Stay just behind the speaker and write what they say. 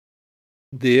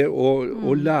Det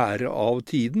å lære av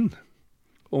tiden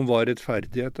om hva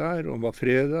rettferdighet er, om hva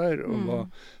fred er, om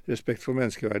hva respekt for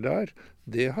menneskeverdet er,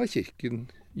 det har kirken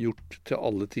gjort til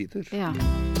alle tider. Ja.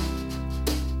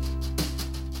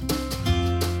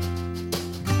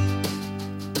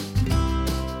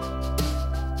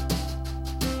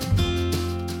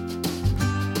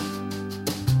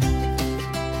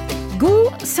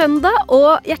 God søndag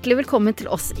og hjertelig velkommen til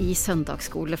oss i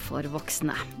Søndagsskole for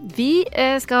voksne. Vi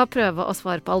skal prøve å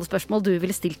svare på alle spørsmål du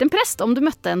ville stilt en prest om du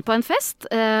møtte en på en fest.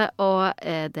 Og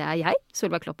det er jeg,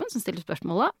 Solveig Kloppen, som stiller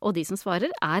spørsmålet, og de som svarer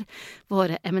er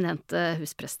våre eminente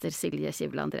husprester Silje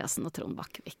Kivle Andreassen og Trond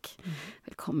Bakkevik.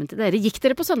 Velkommen til dere. Gikk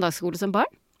dere på søndagsskole som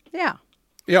barn? Ja.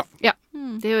 Ja. Ja,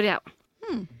 det gjorde jeg.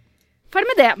 Ferdig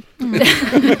med det.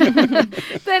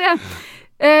 Dere...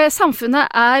 samfunnet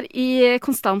er i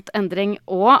konstant endring,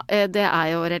 og det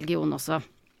er jo religion også.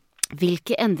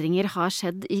 Hvilke endringer har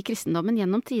skjedd i kristendommen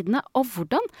gjennom tidene, og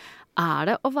hvordan er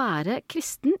det å være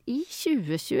kristen i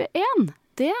 2021?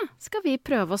 Det skal vi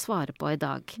prøve å svare på i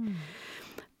dag.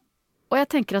 Og jeg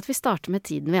tenker at vi starter med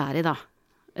tiden vi er i da.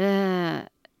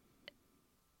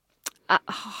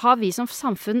 Har vi som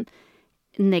samfunn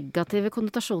negative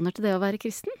konnotasjoner til det å være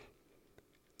kristen?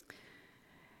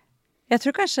 Jeg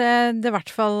tror kanskje det i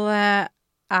hvert fall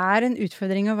er en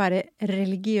utfordring å være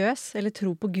religiøs, eller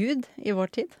tro på Gud i vår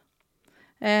tid.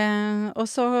 Og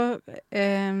så,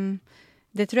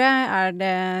 det tror jeg er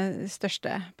det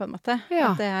største, på en måte. Ja.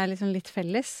 At det er liksom litt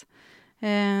felles.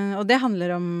 Og det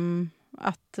handler om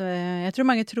at jeg tror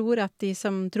mange tror at de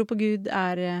som tror på Gud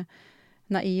er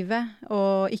naive,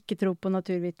 og ikke tror på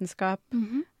naturvitenskap,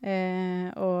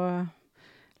 og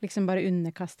liksom bare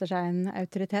underkaster seg en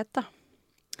autoritet, da.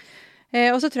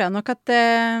 Og så tror jeg nok at det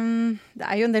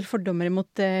er jo en del fordommer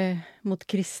mot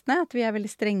kristne, at vi er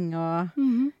veldig strenge og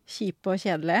kjipe og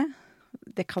kjedelige.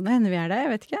 Det kan det hende vi er det,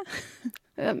 jeg vet ikke.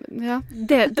 Ja,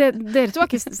 dere to er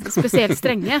ikke spesielt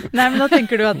strenge. Nei, men da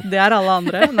tenker du at det er alle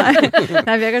andre. Nei, vi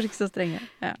er kanskje ikke så strenge.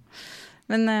 Ja.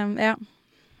 Men, ja.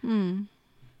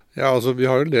 Ja, altså vi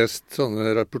har jo lest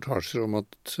sånne reportasjer om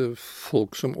at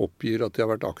folk som oppgir at de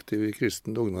har vært aktive i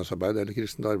kristent ungdomsarbeid eller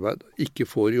kristent arbeid, ikke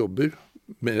får jobber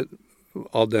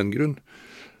av den grunn.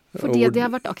 Fordi de har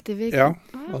vært aktive i... Ja,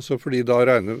 altså fordi da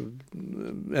regner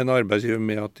en arbeidsgiver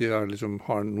med at de er liksom,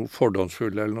 har noe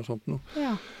fordomsfulle eller noe sånt. Noe.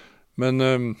 Ja. Men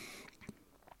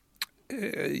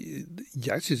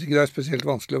jeg synes ikke det er spesielt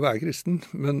vanskelig å være kristen,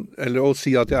 eller å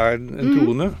si at jeg er en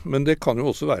troende, men det kan jo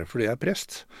også være fordi jeg er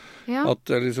prest. Ja. At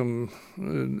liksom,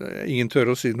 ingen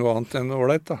tør å si noe annet enn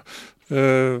ålreit da.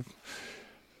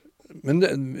 Men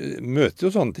det møter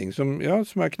jo sånne ting som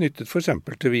er knyttet for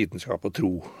eksempel til vitenskap og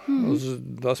tro. Og så,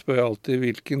 da spør jeg alltid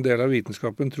hvilken del av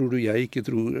vitenskapen tror du jeg ikke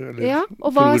tror eller Ja,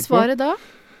 og hva er svaret da?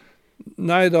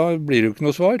 Nei, da blir det jo ikke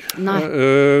noe svar. Nei.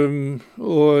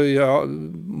 Og jeg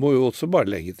må jo også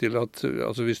bare legge til at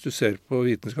altså, hvis du ser på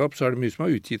vitenskap, så er det mye som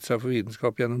har utgitt seg for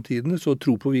vitenskap gjennom tidene, så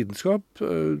tro på vitenskap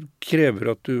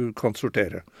krever at du kan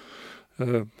sortere.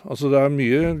 Altså det er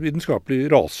mye vitenskapelig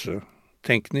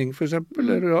rasetenkning for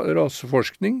eksempel, eller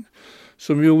raseforskning,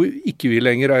 som jo ikke vi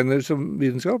lenger regner som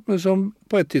vitenskap, men som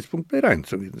på et tidspunkt ble regnet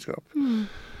som vitenskap.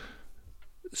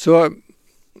 Så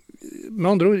med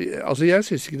andre ord, altså jeg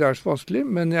synes ikke det er så vanskelig,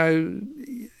 men jeg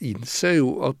innser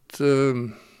jo at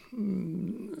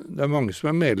det er mange som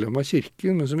er medlem av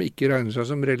kirken, men som ikke regner seg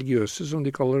som religiøse, som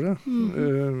de kaller det.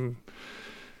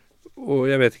 Og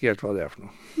jeg vet ikke helt hva det er for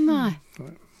noe. Nei.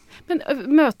 Men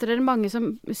møter dere mange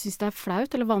som synes det er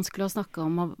flaut eller vanskelig å snakke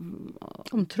om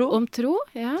tro? Om tro,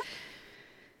 ja.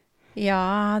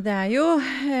 Ja, det er jo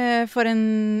for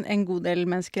en god del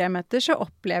mennesker jeg møter, så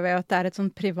opplever jeg at det er et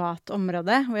sånn privat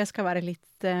område, hvor jeg skal være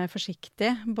litt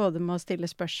forsiktig, både med å stille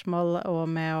spørsmål og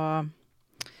med å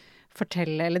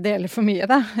fortelle eller dele for mye,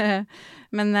 da.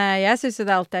 Men jeg synes jo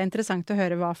det alltid er interessant å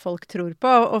høre hva folk tror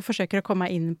på, og forsøker å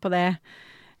komme inn på det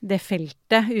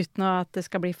feltet, uten at det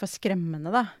skal bli for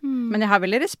skremmende, da. Men jeg har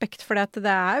veldig respekt for det, at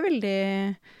det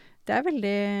er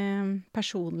veldig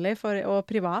personlig og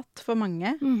privat for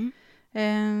mange.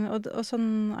 Og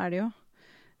sånn er det jo.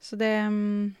 Så det...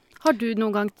 Har du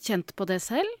noen gang kjent på det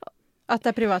selv? At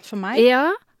det er privat for meg? Ja,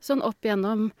 sånn opp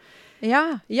igjennom...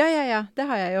 Ja, det har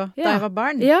jeg jo, da jeg var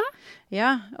barn.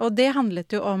 Ja, og det handlet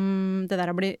jo om det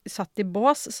der å bli satt i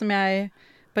bås, som jeg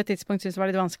på et tidspunkt syntes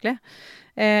var litt vanskelig.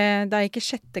 Da jeg gikk i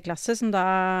 6. klasse, som da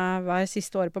var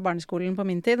siste året på barneskolen på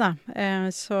min tid, da,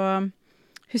 så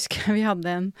husker jeg vi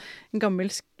hadde en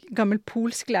gammel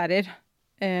polsk lærer,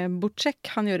 Boczek.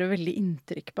 Han gjorde veldig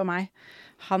inntrykk på meg.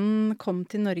 Han kom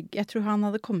til Norge, jeg tror han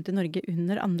hadde kommet til Norge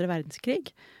under 2. verdenskrig,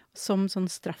 som sånn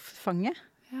strafffange.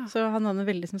 Ja. Så han hadde en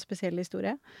veldig sånn spesiell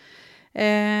historie.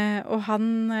 Og han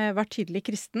var tydelig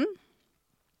kristen.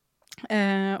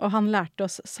 Og han lærte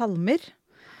oss salmer.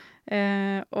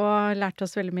 Og lærte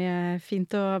oss veldig mye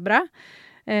fint og bra.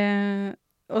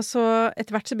 Og så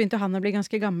etter hvert så begynte han å bli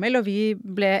ganske gammel, og vi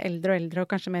ble eldre og eldre og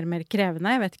kanskje mer og mer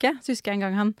krevende, jeg vet ikke. Så husker jeg en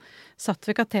gang han satt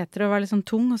ved kateteret og var litt sånn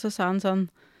tung, og så sa han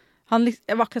sånn,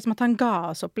 det var akkurat som at han ga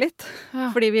oss opp litt,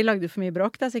 fordi vi lagde for mye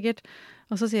bråk, det er sikkert.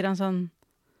 Og så sier han sånn,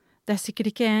 det er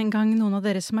sikkert ikke engang noen av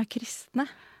dere som er kristne,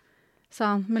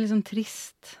 sa han, med litt sånn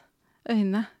trist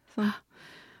øyne. Sånn.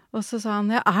 Og så sa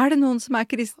han, ja, er det noen som er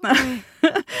kristne?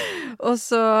 Og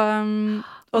så...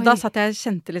 Og da satt jeg og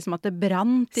kjente liksom at det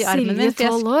brant i armen min.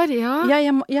 Silje 12 år, ja.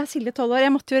 Ja, Silje 12 år.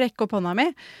 Jeg måtte jo rekke opp hånda mi,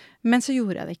 men så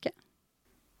gjorde jeg det ikke.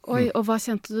 Oi, og hva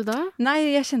kjente du da? Nei,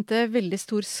 jeg kjente veldig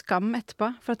stor skam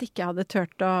etterpå, for at ikke jeg hadde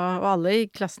tørt og alle i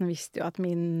klassen visste jo at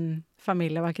min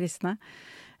familie var kristne.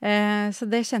 Så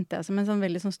det kjente jeg som en sånn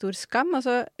veldig sånn stor skam, og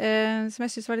så, som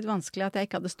jeg synes var litt vanskelig at jeg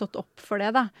ikke hadde stått opp for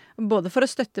det da. Både for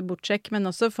å støtte Bortsjekk,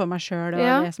 men også for meg selv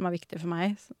og det som var viktig for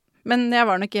meg. Men jeg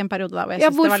var nok i en periode da hvor jeg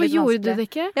synes det var litt vanskelig. Hvorfor gjorde du det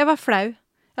ikke? Jeg var flau.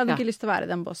 Jeg hadde ikke lyst til å være i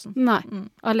den båsen. Nei,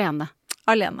 alene.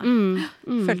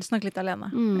 Føltes nok litt alene.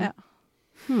 Ja,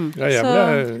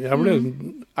 jeg ble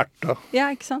erta. Ja,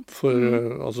 ikke sant? For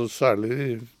altså særlig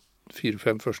de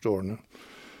 4-5 første årene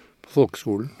på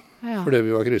folkeskolen. Ja. Fordi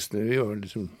vi var kristne. Vi var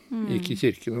liksom, gikk i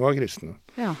kirken og var kristne.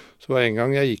 Ja. Så var en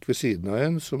gang jeg gikk ved siden av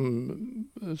en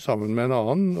sammen med en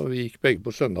annen, og vi gikk begge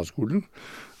på søndagsskolen.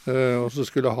 Og så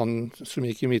skulle han som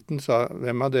gikk i midten sa,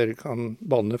 hvem av dere kan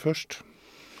banne først?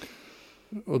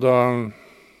 Og da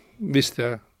visste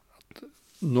jeg at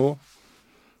nå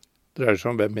dreier det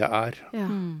seg om hvem jeg er. Ja.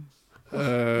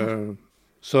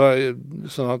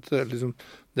 Sånn at liksom,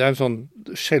 det er en sånn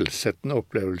skjellsettende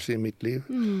opplevelse i mitt liv.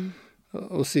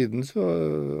 Og siden så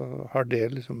har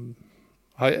det liksom...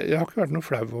 Jeg har ikke vært noe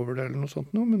flau over det eller noe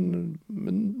sånt nå,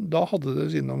 men da hadde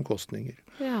det sine omkostninger.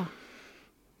 Ja.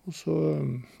 Og så,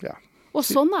 ja. Og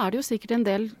sånn er det jo sikkert en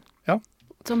del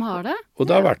som har det. Og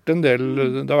det har vært det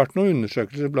har vært noen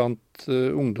undersøkelser blant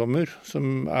ungdommer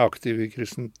som er aktive i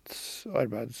kristent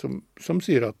arbeid, som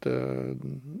sier at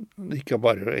det ikke er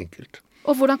bare enkelt.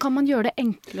 Og hvordan kan man gjøre det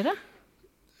enklere?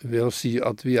 Ved å si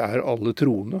at vi er alle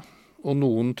troende. Og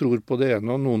noen tror på det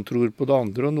ene, og noen tror på det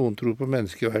andre, og noen tror på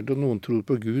menneskeverdet, og noen tror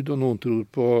på Gud, og noen tror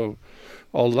på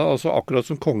Allah. Altså akkurat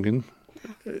som kongen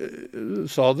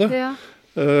sa det. Ja.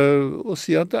 Og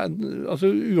si at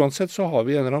altså, uansett så har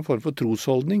vi en eller annen form for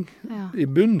trosholdning i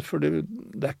bunn, for det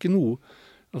er ikke noe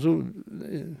altså,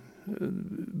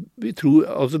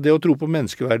 det å tro på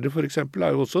menneskeverdet for eksempel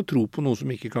er jo også å tro på noe som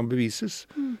ikke kan bevises.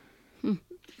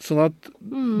 Sånn at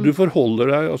du forholder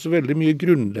deg altså veldig mye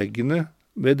grunnleggende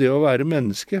ved det å være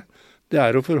menneske. Det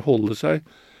er å forholde seg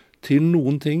til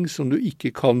noen ting som du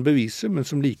ikke kan bevise, men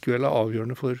som likevel er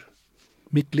avgjørende for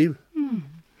mitt liv.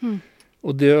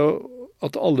 Og det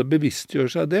at alle bevisstgjør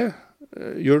seg det,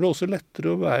 gjør det også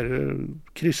lettere å være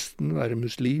kristen, være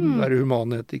muslim, være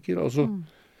humanetiker, altså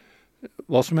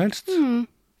hva som helst.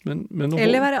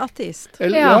 Eller være ateist.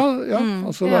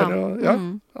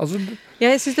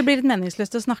 Jeg synes det blir litt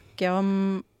meningsløst å snakke om,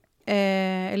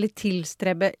 eller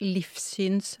tilstrebe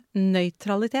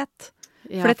livssynsnøytralitet.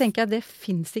 For det tenker jeg, det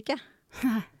finnes ikke.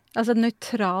 Altså et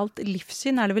nøytralt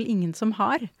livssyn er det vel ingen som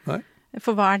har. Nei.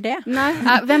 For hva er det? Nei,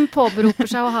 hvem påberoper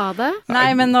seg å ha det?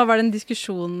 Nei, men nå var det en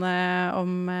diskusjon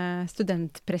om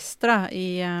studentprester da,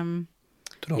 i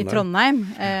Trondheim.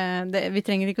 Vi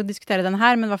trenger ikke å diskutere den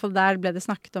her, men i hvert fall der ble det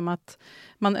snakket om at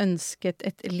man ønsket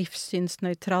et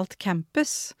livssynsnøytralt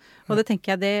campus. Og det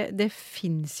tenker jeg, det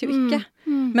finnes jo ikke.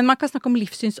 Men man kan snakke om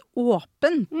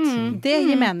livssynsåpent. Det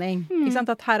gir mening. Ikke sant?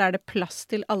 At her er det plass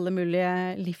til alle mulige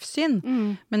livssyn.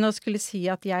 Men å skulle si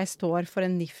at jeg står for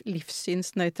en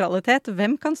livssynsnøytralitet,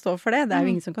 hvem kan stå for det? Det er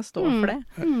jo ingen som kan stå for det.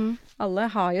 Alle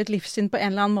har jo et livssyn på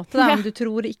en eller annen måte, da. Om du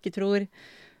tror, ikke tror...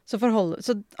 Så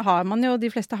har man jo, de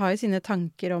fleste har jo sine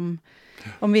tanker om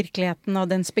virkeligheten og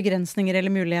dens begrensninger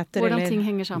eller muligheter. Hvordan ting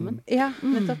henger sammen. Ja,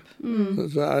 nettopp.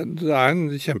 Det er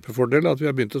en kjempefordel at vi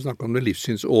har begynt å snakke om det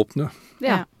livssynsåpne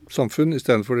samfunn, i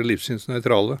stedet for det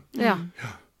livssynsnøytrale. Ja.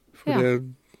 For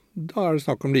da er det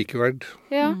snakk om likeverd.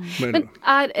 Ja. Men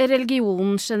er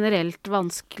religion generelt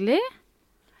vanskelig?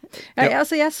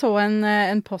 Altså jeg så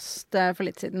en post for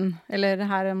litt siden, eller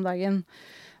her om dagen.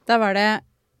 Da var det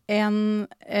jeg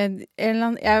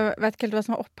vet ikke helt hva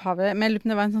som var opphavet, men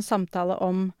det var en sånn samtale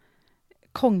om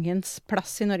kongens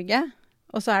plass i Norge.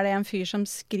 Og så er det en fyr som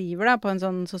skriver da, på en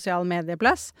sånn sosial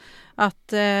medieplass at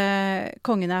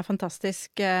kongen er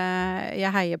fantastisk,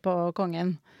 jeg heier på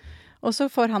kongen. Og så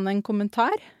får han en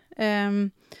kommentar.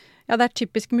 ja, det er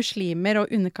typisk muslimer å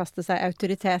underkaste seg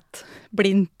autoritet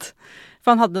blindt.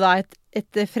 For han hadde da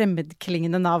et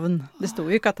fremmedklingende navn. Det sto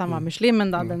jo ikke at han var muslim,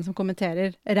 men da den som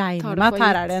kommenterer regner med at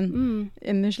her er det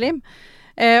en muslim.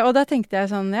 Og da tenkte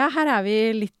jeg sånn, ja, her er vi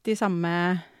litt i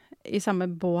samme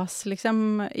bås,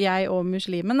 liksom, jeg og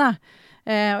muslimen, da.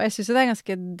 Og jeg synes jo det er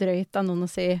ganske drøyt av noen å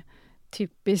si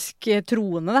typisk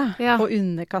troende, da, å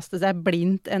underkaste seg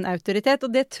blindt en autoritet.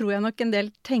 Og det tror jeg nok en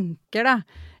del tenker, da,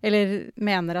 eller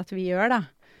mener at vi gjør, da.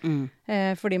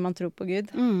 Fordi man tror på Gud.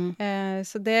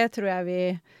 Så det tror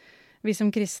jeg vi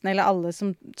som kristne, eller alle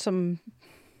som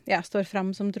står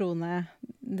fram som troende,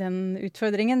 den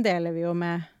utfordringen deler vi jo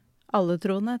med alle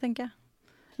troende, tenker jeg.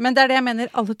 Men det er det jeg mener,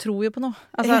 alle tror jo på noe.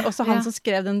 Altså, også han som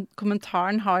skrev den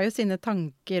kommentaren har jo sine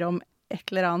tanker om et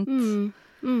eller annet,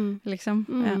 liksom.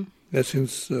 Ja. Jeg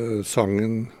synes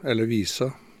sangen, eller visa,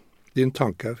 Din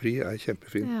tanke er fri, er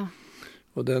kjempefin. Ja.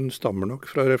 Og den stammer nok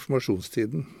fra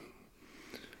reformasjonstiden.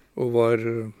 Og var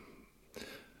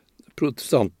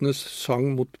protestantenes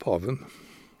sang mot paven,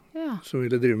 som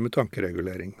ville drive med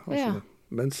tankeregulering. Altså,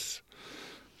 mens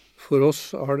for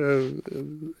oss har det,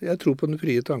 jeg tror på den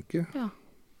frie tanke. Ja.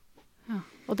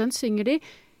 Og den synger de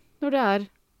når det er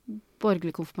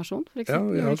borgerlig konfirmasjon, for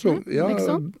eksempel. Jeg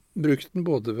har brukt den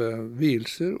både ved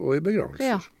vielser og i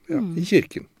begravelser. I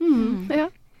kirken.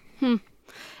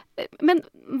 Men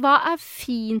hva er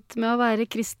fint med å være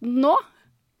kristen nå?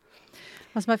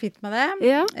 Hva som er fint med det?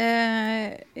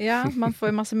 Man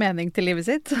får masse mening til livet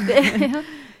sitt.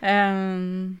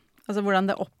 Altså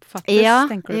hvordan det oppfattes,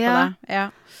 tenker du på det? Ja.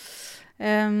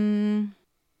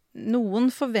 Noen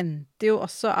forventer jo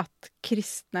også at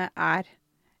kristne er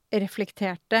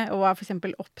reflekterte og er for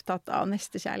eksempel opptatt av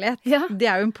nestekjærlighet. Ja. Det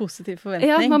er jo en positiv forventning.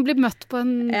 Ja, man blir møtt på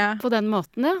den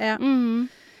måten, ja.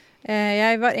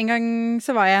 En gang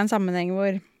så var jeg i en sammenheng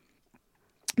hvor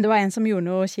det var en som gjorde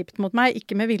noe kjipt mot meg,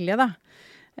 ikke med vilje da,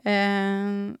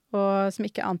 og som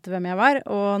ikke ante hvem jeg var.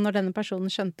 Og når denne personen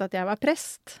skjønte at jeg var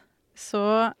prest,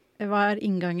 så var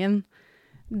inngangen,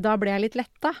 da ble jeg litt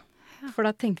letta. For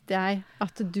da tenkte jeg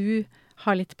at du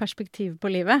har litt perspektiv på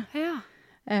livet. Ja.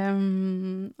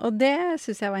 Og det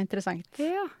synes jeg var interessant.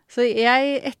 Ja. Så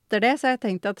etter det så har jeg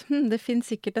tenkt at det finnes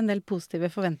sikkert en del positive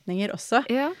forventninger også.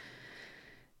 Ja.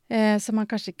 Som man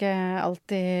kanskje ikke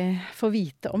alltid får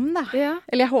vite om, da. Ja.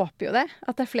 Eller jeg håper jo det.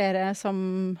 At det er flere som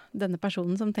denne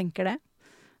personen som tenker det.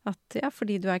 At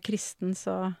fordi du er kristen,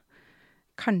 så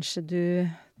kanskje du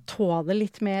tåler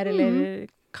litt mer, eller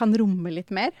kan romme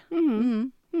litt mer.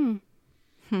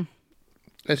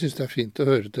 Jeg synes det er fint å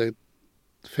høre til et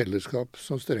fellesskap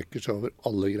som strekker seg over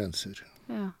alle grenser.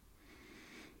 Ja.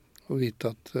 Og vite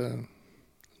at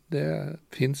det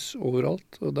finnes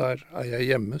overalt, og der er jeg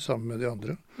hjemme sammen med de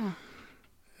andre. Ja.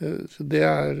 Så det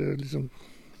er liksom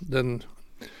den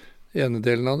ene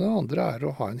delen av det. Andre er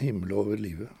å ha en himmel over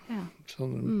livet. Ja.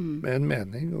 Sånn, med en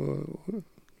mening, og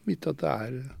vite at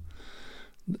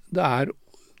det er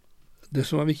det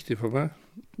som var viktig for meg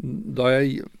da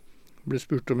jeg ble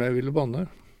spurt om jeg ville banne,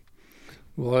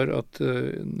 var at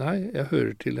nei, jeg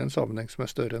hører til en sammenheng som er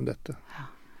større enn dette.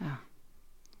 Ja.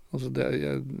 Altså det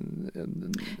er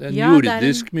en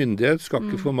jordisk myndighet skal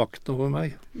ikke få makten over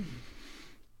meg.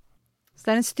 Så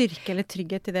det er en styrke eller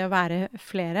trygghet i det å være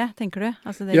flere, tenker du?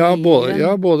 Altså det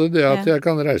både det at jeg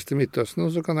kan reise til Midtøsten,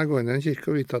 og så kan jeg gå inn i en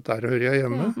kirke og vite at der hører jeg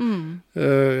hjemme.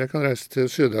 Jeg kan reise til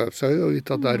Sydhavsøy og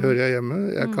vite at der hører jeg hjemme.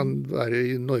 Jeg kan være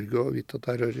i Norge og vite at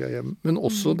der hører jeg hjemme. Men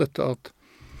også dette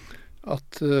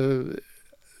at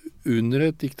under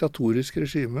et diktatorisk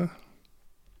regime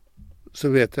så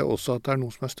vet jeg også at det er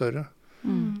noe som er større.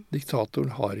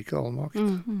 Diktatoren har ikke all makt.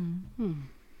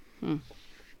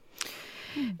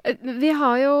 Vi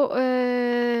har jo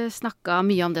snakket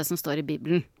mye om det som står i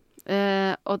Bibelen.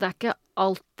 Og det er ikke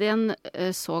alltid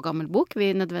en så gammel bok vi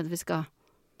nødvendigvis skal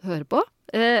høre på.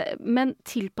 Men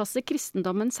tilpasser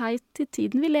kristendommen seg til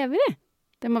tiden vi lever i?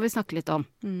 Det må vi snakke litt om.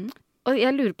 Og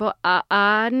jeg lurer på,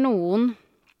 er noen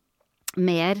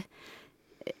mer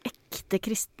ekte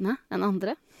kristne enn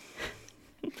andre?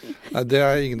 Nei, det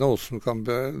er ingen av oss som kan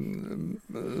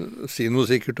si noe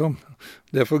sikkert om.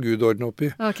 Det får Gud ordne opp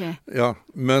i. Okay. Ja,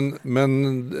 men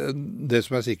det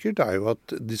som er sikkert er jo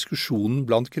at diskusjonen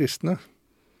blant kristne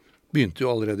begynte jo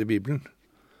allerede i Bibelen.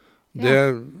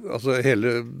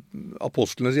 Hele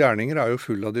apostlenes gjerninger er jo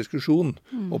full av diskusjon,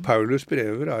 og Paulus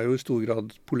brever er jo i stor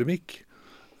grad polemikk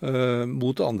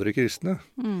mot andre kristne.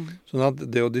 Sånn at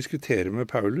det å diskutere med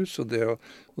Paulus og det å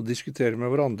diskutere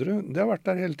med hverandre, det har vært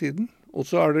der hele tiden. Og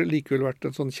så har det likevel vært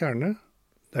en sånn kjerne.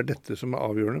 Det er dette som er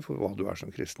avgjørende for hva du er som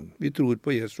kristen. Vi tror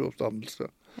på Jesu oppstandelse.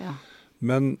 Ja.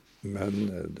 Men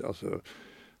altså,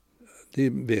 de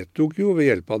vedtok jo ved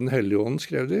hjelp av Den hellige ånd,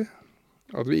 skrev de,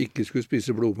 At vi ikke skulle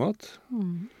spise blodmat.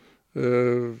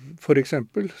 For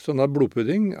eksempel. Sånn at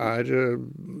blodpudding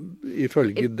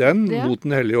ifølge den mot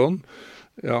Den hellige ånd.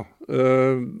 Ja,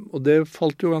 og det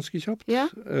falt jo ganske kjapt. Ja.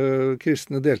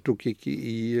 Kristne deltok ikke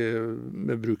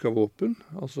med bruk av våpen,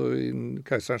 altså i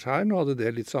keiserens hær. Nå hadde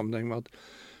det litt sammenheng med at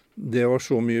det var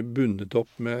så mye bundet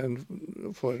opp med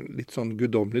for litt sånn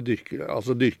guddommelig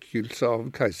dyrkelse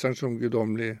av keiseren som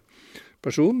guddommelig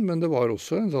person, men det var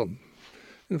også en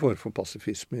form for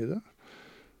pasifisme i det.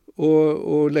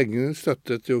 Og lenge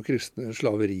støttet jo kristne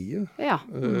slaveriet. Ja.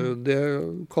 Det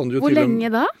kan jo Hvor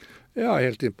lenge da? Ja,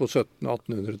 helt inn på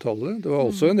 1700-1800-tallet. Det var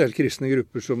også en del kristne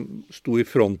grupper som sto i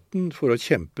fronten for å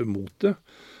kjempe mot det.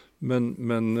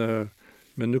 Men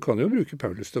du kan jo bruke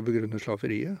Paulus til å begrunne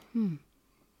slaveriet.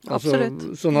 Absolutt.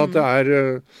 Sånn at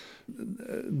det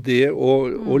det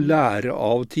å lære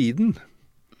av tiden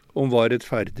om hva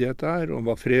rettferdighet om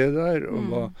hva fred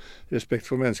om hva respekt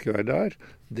for menneskeverdet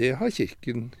det har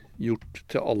kirken gjort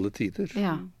til alle tider.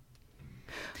 Ja.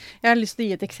 Jeg har lyst til å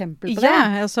gi et eksempel på det,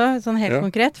 også, sånn helt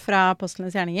konkret, fra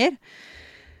apostlenes gjerninger.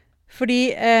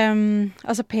 Fordi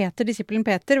disippelen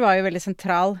Peter var jo veldig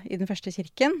sentral i den første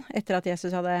kirken. Etter at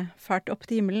Jesus hadde fart opp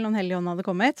til himmelen og Den hellige ånd hadde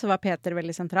kommet, så var Peter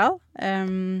veldig sentral.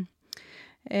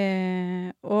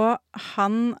 Og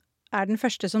han den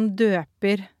første som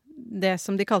døper det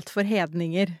som de kalte for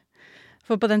hedninger.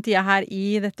 For på den tida her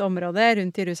i dette området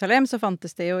rundt Jerusalem så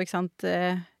fantes det jo,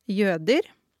 jøder.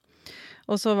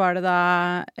 Og så var det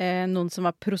da noen som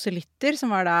var proselytter,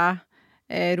 som var da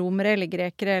romere eller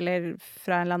grekere eller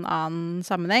fra en eller annen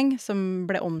sammenheng, som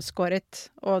ble omskåret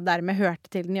og dermed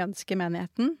hørte til den jødiske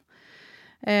menigheten.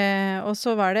 Og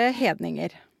så var det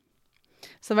hedninger.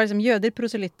 Så det var liksom jøder,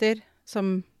 proselytter,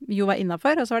 som jo var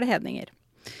innenfor, og så var det hedninger.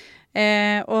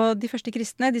 Og de første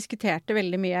kristne diskuterte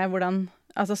veldig mye hvordan,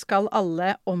 skal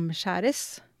alle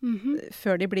omskjæres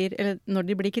før eller når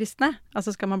de blir kristne?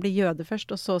 Altså skal man bli jøde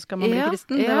først, og så skal man bli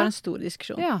kristen? Det var en stor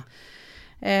diskusjon. Ja.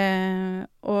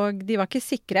 Og de var ikke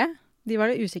sikre. De var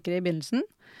usikre i begynnelsen.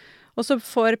 Og så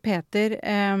får Peter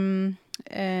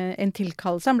en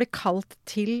tilkallelse. Han blir kalt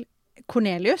til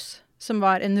Kornelius, som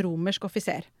var en romersk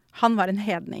offiser. Han var en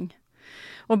hedning.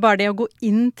 Og bare det å gå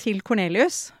inn til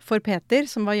Kornelius for Peter,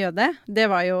 som var jøde, det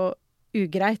var jo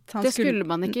ugreit. Det skulle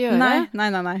man ikke gjøre. Nei.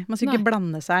 Man skulle ikke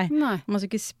blande seg. Man skulle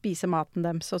ikke spise maten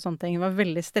deres og sånne ting. Det var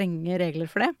veldig strenge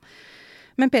regler for det.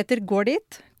 Men Peter går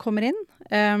dit, kommer inn,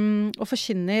 og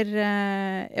forkynner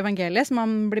evangeliet, som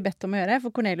han blir bedt om å gjøre.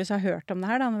 For Kornelius har hørt om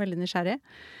det her, han veldig nysgjerrig.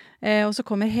 Og så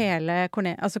kommer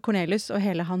Kornelius og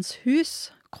hele hans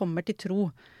hus kommer til tro,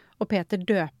 og Peter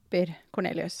døper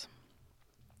Kornelius.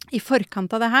 I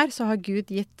forkant av det her så har Gud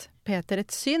gitt Peter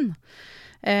et syn.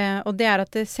 Og det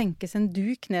at det senkes en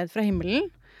duk ned fra himmelen.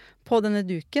 På denne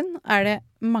duken det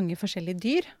mange forskjellige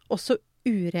dyr, også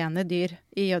urene dyr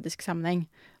i jødisk sammenheng.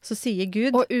 Så sier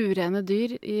Gud... Og urene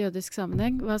dyr i jødisk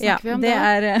sammenheng? Hva snakker vi om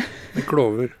det? Med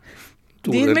klover.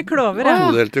 Dyr med klover,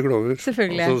 Todelte klover.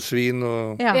 Selvfølgelig. Altså svin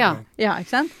og... Ja, ikke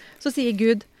sant? Så sier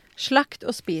Gud, slakt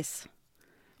og spis.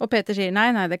 Og Peter sier, nei,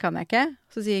 det kan jeg ikke.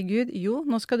 Så sier Gud, jo,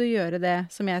 nå skal du gjøre det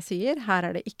som jeg sier.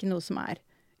 Her det ikke noe som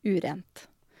urent.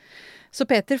 Så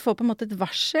Peter får på en måte et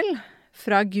varsel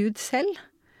fra Gud selv,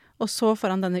 og så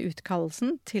får han denne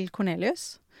utkallelsen til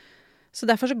Kornelius. Så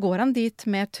derfor så går han dit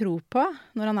med tro på,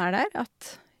 når han der,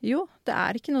 at jo, det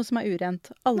ikke noe som urent.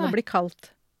 Alle blir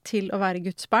kalt til å være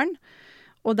Guds barn,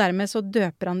 og dermed så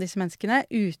døper han disse menneskene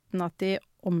uten at de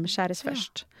omskjæres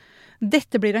først.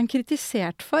 Dette blir han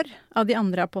kritisert for av de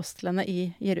andre apostlene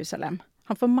i Jerusalem.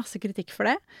 Han får masse kritikk for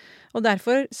det, og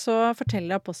derfor så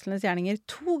forteller apostlenes gjerninger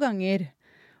 2 ganger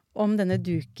om denne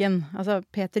duken. Altså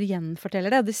Peter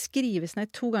gjenforteller det, og det skrives ned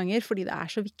 2 ganger fordi det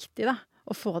så viktig da,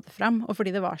 å få det fram, og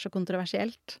fordi det var så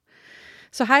kontroversielt.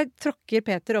 Så her tråkker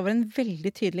Peter over en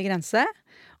veldig tydelig grense,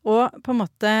 og på en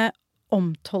måte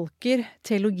omtolker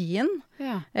teologien,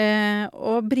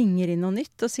 og bringer inn noe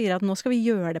nytt, og sier at nå skal vi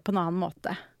gjøre det på en annen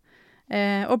måte.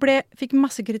 Og fikk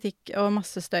masse kritikk og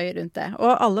masse støy rundt det,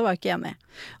 og alle var ikke enige.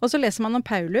 Og så leser man om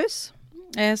Paulus,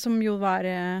 som jo var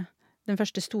den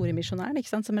første store misjonæren,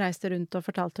 ikke sant, som reiste rundt og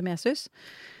fortalte om Jesus.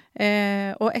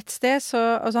 Og et sted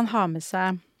han har med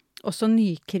seg også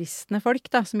nykristne folk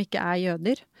da, som ikke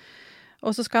jøder.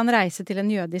 Og så skal han reise til en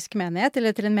jødisk menighet,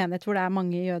 eller til en menighet hvor det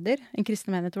mange jøder, en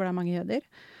kristen menighet hvor det mange jøder.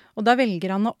 Og da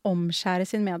velger han å omskjære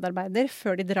sin medarbeider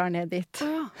før de drar ned dit.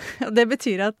 Og det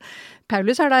betyr at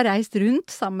Paulus har da reist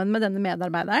rundt sammen med denne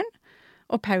medarbeideren,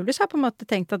 Og Paulus har på en måte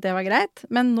tenkt at det var greit,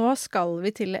 men nå skal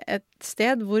vi til et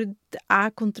sted hvor det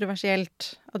er kontroversielt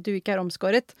at du ikke er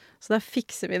omskåret, så da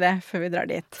fikser vi det før vi drar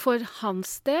dit. For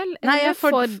hans del? Nei, Eller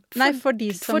for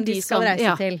de som de skal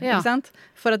reise til, ikke sant?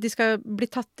 For at de skal bli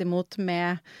tatt imot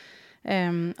med,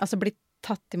 bli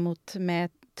tatt imot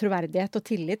med troverdighet og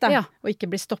tillit, da, og ikke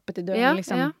bli stoppet i døren,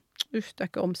 liksom. Uff, du er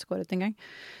ikke omskåret engang.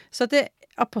 Så at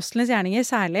apostlenes gjerninger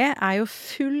særlig er jo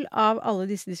full av alle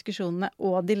disse diskusjonene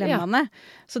og dilemmaene.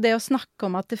 Så det å snakke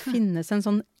om at det finnes en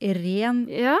sånn ren,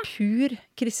 pur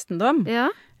kristendom,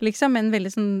 liksom en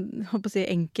veldig sånn, håper jeg,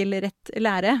 enkel, rett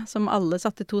lære, som alle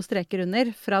satte 2 streker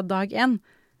under fra dag 1,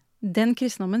 den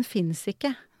kristendommen finnes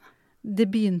ikke. Det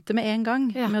begynte med en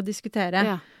gang med å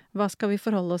diskutere hva skal vi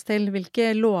forholde oss til,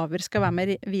 hvilke lover skal være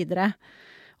med videre.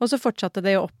 Og så fortsatte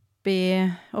det jo opp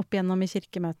igjennom i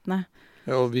kirkemøtene.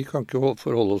 Ja, og vi kan ikke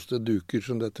forholde oss til duker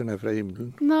som detter ned fra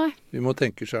himmelen. Nei. Vi må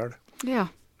tenke selv. Ja.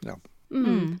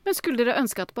 Men skulle dere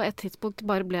ønske at på et tidspunkt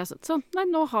bare ble sånn, nei,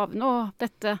 nå har vi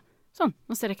dette, sånn,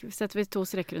 nå setter vi 2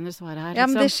 streker under svaret her. Liksom. Ja,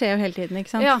 men det skjer jo hele tiden,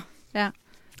 ikke sant? Ja,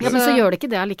 men så gjør det ikke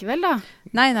det allikevel, da.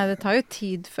 Nei, det tar jo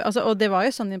tid. Og det var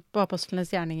jo sånn på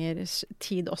apostlenes gjerningers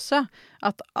tid også,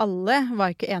 at alle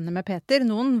var ikke enige med Peter.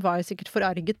 Noen var jo sikkert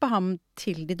forarget på ham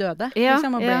til de døde,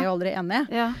 liksom, og ble jo aldri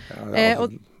enige.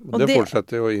 Og det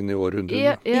fortsetter jo inn i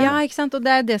århundrene. Ja, ikke sant? Og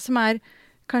det er det som er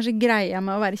kanskje greia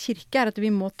med å være kirke, er at vi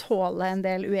må tåle en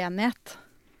del uenighet.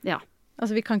 Ja.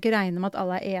 Altså, vi kan ikke regne med at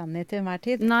alle er enige til enhver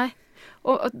tid. Nei.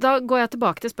 Og da går jeg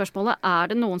tilbake til spørsmålet, er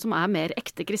det noen som er mer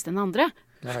ekte kristne enn andre?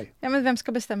 Nei. Ja, men hvem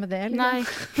skal bestemme det? Liksom? Nei.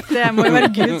 Det må jo være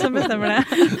Gud som bestemmer det.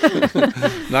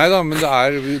 Nei da, men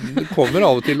det kommer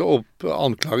av og til opp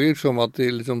anklager som at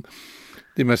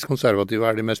de mest konservative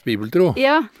er de mest bibeltro.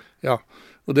 Ja.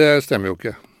 Og det stemmer jo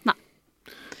ikke. Nei.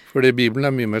 Fordi Bibelen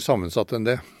er mye mer sammensatt enn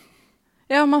det.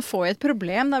 Ja, man får jo et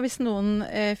problem da hvis noen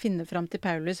finner fram til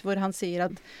Paulus hvor han sier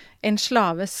at en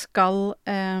slave skal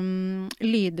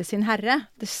lyde sin herre.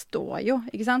 Det står jo,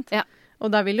 ikke sant? Ja. Og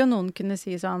da vil jo noen kunne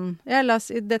si sånn,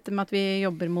 dette med at vi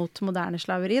jobber mot moderne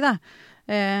slaveri da,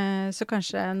 så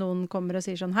kanskje noen kommer og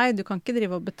sier sånn, hei, du kan ikke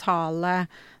drive og betale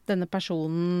denne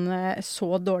personen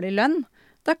så dårlig lønn.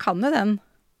 Da kan jo den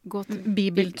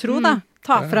bibeltro da,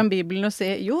 ta fram Bibelen og si,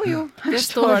 jo, her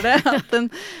står det at en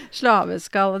slave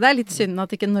skal, det er litt synd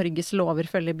at ikke Norges lover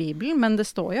følger Bibelen, men det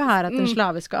står jo her at en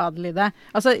slave skal adlyde.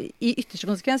 Altså, i ytterste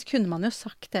konsekvens kunne man jo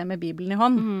sagt det med Bibelen i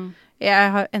hånd.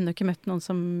 Jeg har ennå ikke møtt noen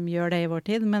som gjør det i vår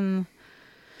tid, men...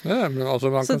 Ja, men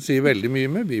altså man kan si veldig mye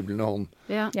med Bibelen i hånd.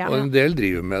 Ja. Og en del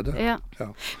driver med det. Ja.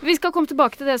 Vi skal komme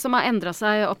tilbake til det som har endret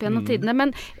seg opp gjennom tidene,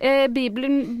 men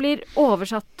Bibelen blir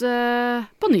oversatt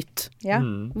på nytt. Ja.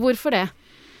 Hvorfor det?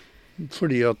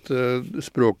 Fordi at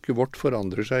språket vårt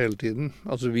forandrer seg hele tiden.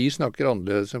 Altså vi snakker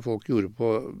annerledes enn folk gjorde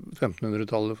på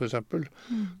 1500-tallet for eksempel.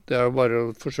 Det er jo bare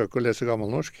å forsøke å lese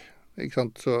gammelnorsk. Ikke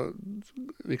sant? Så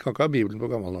vi kan ikke ha Bibelen på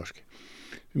gammelnorsk.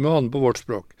 Vi må ha den på vårt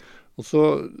språk. Og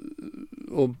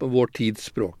på vår tids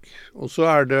språk. Og så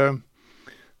er det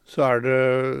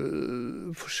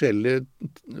forskjellige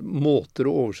måter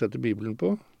å oversette Bibelen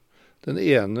på. Den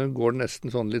ene går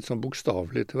nesten litt sånn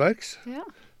bokstavelig til verks. Ja.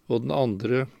 Og den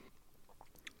andre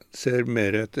ser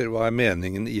mer etter hva er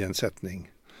meningen i en setning.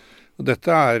 Og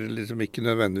dette er liksom ikke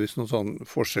nødvendigvis noen sånn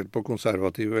forskjell på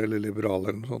konservative eller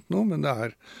liberale eller noe sånt nå, men det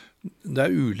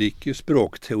er ulike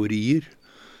språkteorier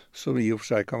som i og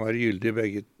for seg kan være gyldige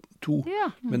begge to. Ja.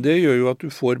 Men det gjør jo at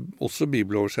du får også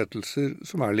bibeloversettelser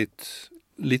som er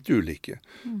litt ulike.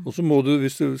 Og så må du,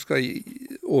 hvis du skal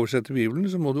oversette Bibelen,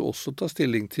 så må du også ta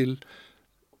stilling til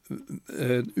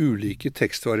ulike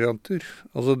tekstvarianter.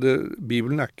 Altså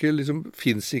Bibelen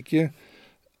finnes ikke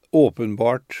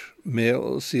åpenbart med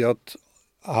å si at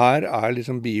her er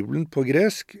liksom Bibelen på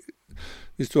gresk.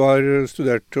 Hvis du har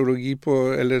studert teologi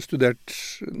eller studert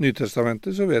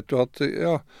Nytestamentet, så vet du at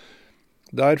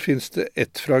der finnes det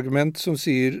ett fragment som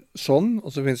sier sånn,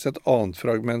 og så finnes det et annet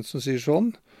fragment som sier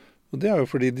sånn. Og det er jo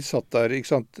fordi de satt der, ikke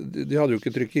sant? De hadde jo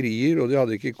ikke trykkerier, og de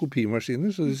hadde ikke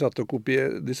kopimaskiner, så de satt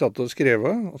og skrev,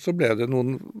 og så ble det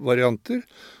noen varianter,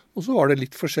 og så var det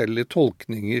litt forskjellige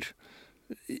tolkninger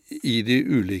i de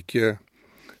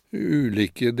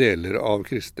ulike deler av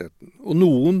kristenheten. Og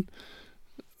noen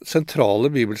sentrale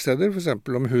bibelsteder, for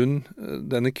eksempel om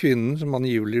denne kvinnen som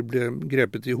angivelig ble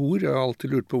grepet i hor, jeg har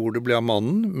alltid lurt på hvor det ble av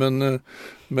mannen,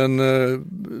 men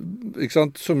ikke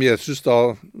sant, som Jesus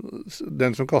da,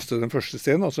 den som kastet den første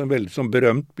steinen, altså en veldig sånn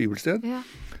berømt bibelsted,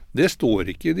 det står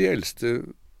ikke i de eldste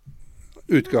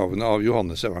utgavene av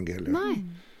Johannes evangeliet. Nei.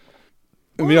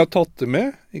 Vi har tatt det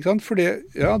med, ikke sant, fordi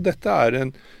dette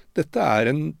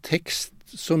er en tekst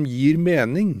som gir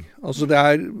mening. Altså det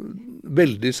er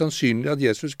veldig sannsynlig at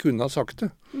Jesus kunne ha sagt det.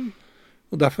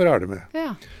 Og derfor er det med.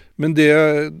 Ja. Men det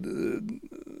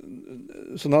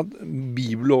sånn at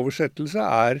bibeloversettelse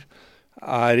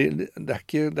det er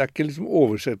ikke liksom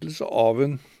oversettelse av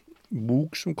en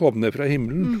bok som kom ned fra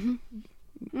himmelen.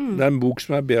 Det er en bok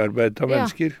som er bearbeidet av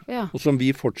mennesker, og som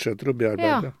vi fortsetter å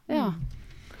bearbeide. Ja.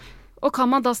 Og kan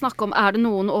man da snakke om, er det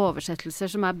noen oversettelser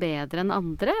som er bedre enn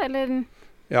andre, eller?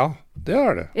 Ja, det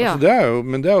er det. Altså,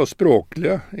 men det er jo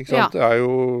språklige, ikke sant? Det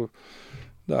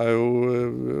er jo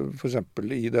for eksempel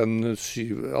i den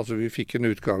altså vi fikk en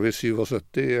utgave i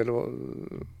 77, eller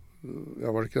ja,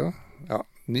 var det ikke det? Ja,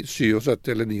 77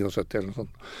 eller 79 eller noe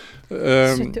sånt.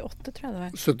 78 tror jeg det var.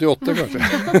 78 kanskje.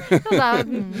 Det er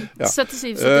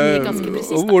 77-79 ganske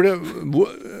presist.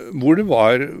 Hvor det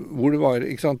var,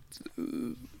 ikke sant,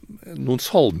 noen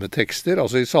salmetekster,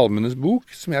 altså i Salmenes bok,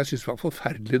 som jeg synes var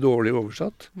forferdelig dårlig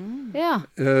oversatt. Ja.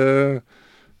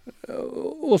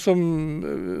 Og som,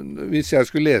 hvis jeg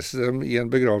skulle lese dem i en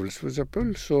begravelse for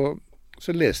eksempel,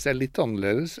 så leste jeg litt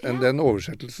annerledes enn den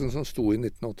oversettelsen som sto i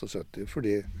 1978,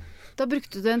 fordi da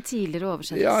brukte du en tidligere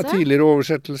oversettelse? Ja, tidligere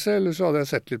oversettelse, eller så hadde jeg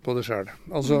sett litt på det selv.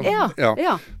 Altså,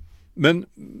 ja. Men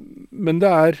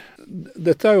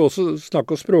dette er jo også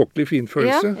snakk om språklig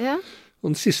finfølelse. Ja. Og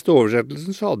den siste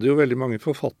oversettelsen så hadde jo veldig mange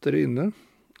forfattere inne,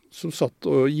 som satt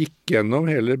og gikk gjennom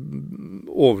hele,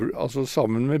 altså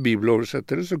sammen med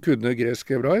bibeloversettere som kunne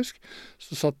gresk-hebraisk,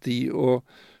 så satt de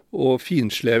og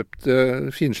finslipte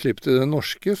det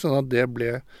norske, sånn at det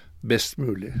ble best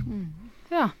mulig.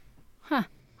 Ja.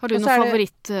 Har du noen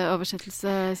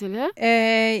favorittoversettelse, Silje?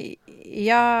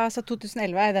 Ja, altså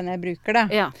 2011 er den jeg bruker, da.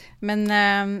 Ja. Men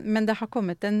det har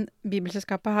kommet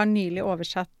Bibelselskapet har nylig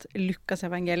oversatt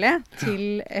Lukasevangeliet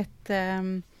til et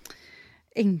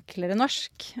enklere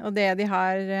norsk. Og det de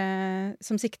har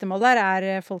som siktemål der,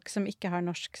 er folk som ikke har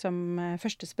norsk som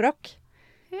førstespråk.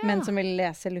 Ja. Men som vil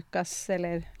lese Lukas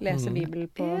eller lese Bibel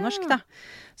på norsk, da.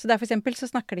 Så der for eksempel så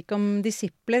snakker de ikke om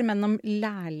disipler, men om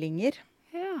lærlinger.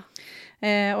 Ja.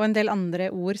 Og en del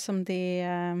andre ord som de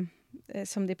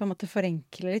på en måte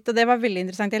forenkler litt. Og det var veldig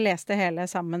interessant. Jeg leste hele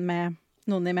sammen med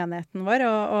noen i menigheten vår,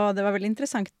 og det var veldig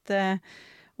interessant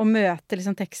å møte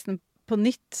liksom teksten på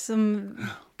nytt, som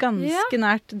ganske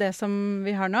nært det som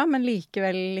vi har nå, men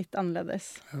likevel litt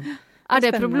annerledes. Ja. Er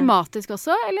det problematisk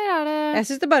også, eller er det... Jeg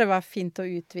synes det bare var fint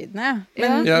og utvidende.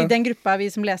 Men i den gruppa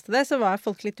vi som leste det, så var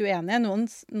folk litt uenige. Noen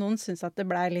syntes at det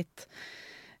ble litt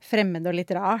fremmed og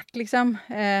litt rart, liksom.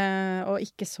 Og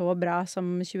ikke så bra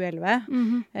som 2011.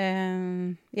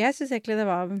 Jeg synes egentlig det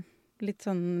var litt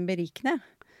sånn berikende.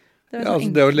 Altså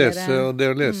det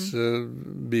å lese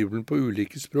Bibelen på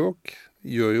ulike språk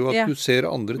gjør jo at du ser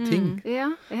andre ting.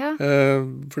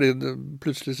 Fordi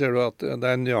plutselig ser du at det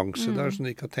er en nyanse der som du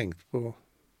ikke har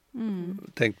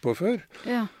tenkt på før.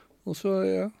 Og så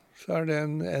er det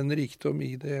en rikdom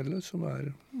i det hele som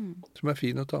er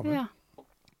fin å ta med.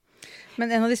 Men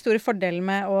en av de store fordelene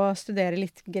med å studere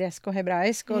litt gresk og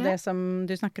hebraisk, og det som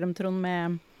du snakker om, Trond,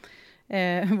 med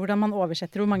hvordan man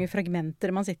oversetter, hvor mange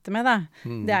fragmenter man sitter med, da.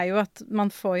 Det er jo at man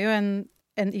får jo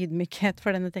en ydmykhet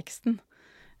for denne teksten.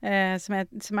 Som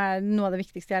er noe av det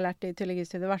viktigste jeg har lært i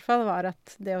teologistudiet, i hvert fall, var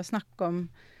at det å snakke om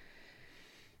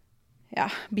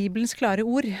Bibelens klare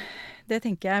ord, det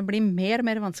tenker jeg blir mer og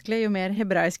mer vanskelig jo mer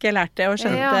hebraisk jeg lærte, og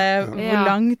skjønte hvor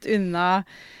langt unna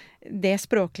det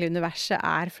språklige universet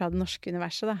er fra det norske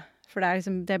universet, da. For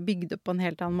det er bygd opp på en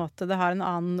helt annen måte. Det har en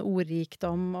annen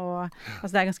ordrikdom, og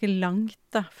altså det er ganske langt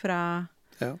da, fra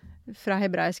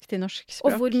hebraisk til norsk språk.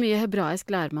 Og hvor mye hebraisk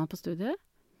lærer man på studiet?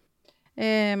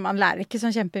 Man lærer ikke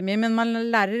sånn kjempemye, men man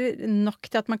lærer nok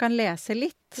til at man kan lese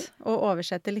litt, og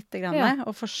oversette litt grann,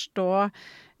 og forstå.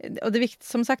 Og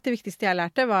som sagt, det viktigste jeg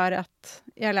lærte var at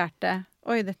jeg lærte,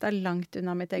 dette er langt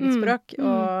unna mitt eget språk,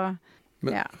 og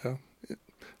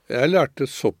Jeg lærte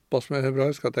såpass med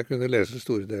hebraisk at jeg kunne lese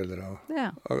store deler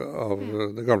av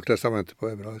Det gamle testamentet på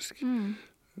hebraisk.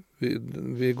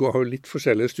 Vi har jo litt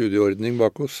forskjellig studieordning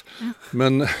bak oss,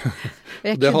 men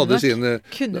det hadde sine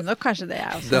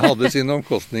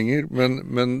omkostninger,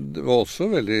 men det var også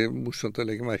veldig morsomt å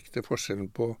legge merke til forskjellen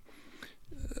på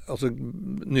altså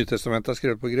Nytestamentet er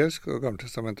skrevet på gresk og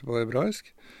Gammeltestamentet på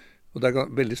hebraisk. Og det er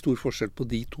veldig stor forskjell på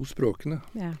de to språkene.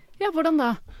 Ja, hvordan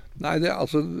da? Nei,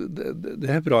 det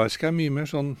hebraiske er mye mer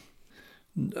sånn,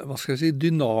 hva skal jeg si,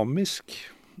 dynamisk.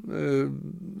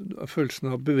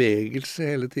 Følelsen av bevegelse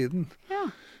hele tiden.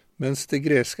 Mens det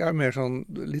greske er mer sånn,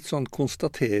 litt sånn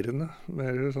konstaterende.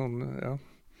 Mer sånn,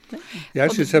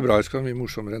 Jeg synes hebraisk var mye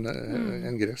morsommere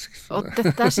enn gresk. Og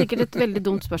dette er sikkert et veldig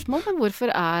dumt spørsmål, men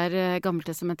hvorfor er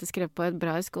Gammeltestamentet skrevet på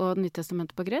hebraisk og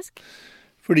Nytestamentet på gresk?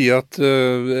 Fordi at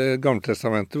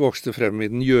Gammeltestamentet vokste frem i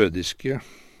den jødiske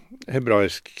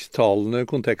hebraisktalende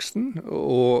konteksten,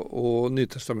 og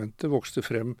Nytestamentet vokste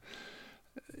frem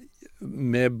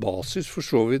med basis for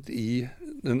så vidt i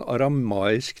den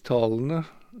aramaisktalende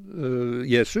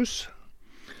Jesus,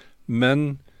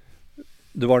 men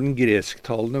det var den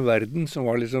gresktalende verden som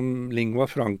var liksom lingua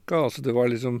franca, altså det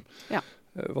var liksom,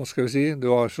 hva skal vi si, det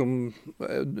var som,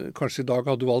 kanskje i dag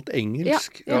hadde du valgt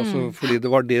engelsk, altså, fordi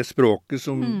det var det språket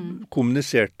som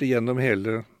kommuniserte gjennom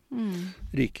hele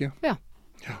riket. Ja.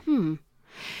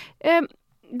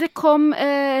 Det kom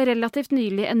relativt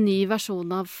nylig en ny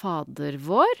versjon av Fader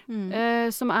vår,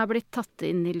 som er blitt tatt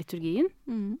inn i liturgien.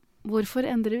 Hvorfor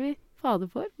endrer vi Fader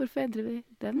vår? Hvorfor endrer vi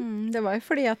den? Det var jo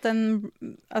fordi at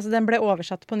den ble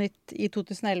oversatt på nytt i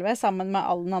 2011 sammen med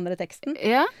all den andre teksten.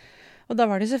 Ja. Og da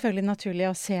var det selvfølgelig naturlig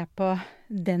å se på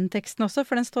den teksten også,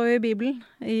 for den står jo i Bibelen,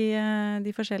 i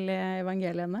de forskjellige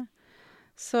evangeliene.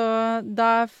 Så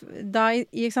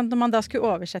når man da skulle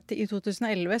oversette i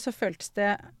 2011, så føltes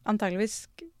det antageligvis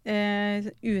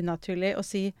unaturlig å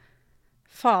si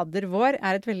Fader vår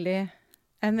er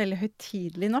en veldig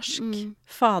høytidelig norsk.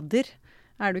 Fader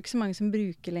er det jo ikke så mange som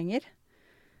bruker lenger.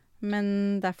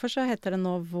 Men derfor så heter det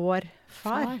nå Vår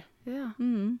Far. Ja.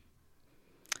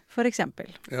 For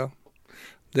eksempel. Ja.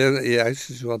 Jeg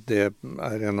synes jo at det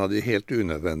er en av de helt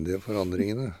unødvendige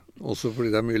forandringene. Også fordi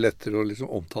det er mye lettere å liksom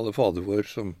omtale Fader vår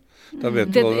som da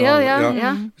vet du hva det handler.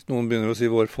 Ja. Hvis noen begynner å si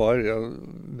Vår Far, ja,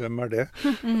 hvem er det?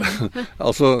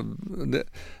 Altså,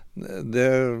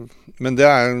 men det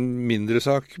er en mindre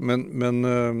sak. Men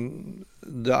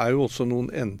det er jo også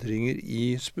noen endringer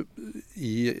i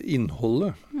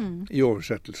innholdet i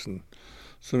oversettelsen,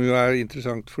 som jo er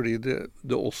interessant fordi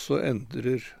det også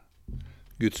endrer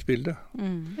gudsbildet.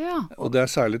 Og det er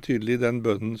særlig tydelig i den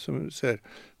bønnen som vi ser,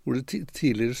 hvor det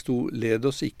tidligere sto «Led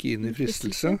oss ikke inn i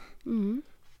fristelse».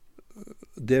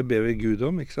 Det ber vi Gud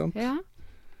om, ikke sant? Ja.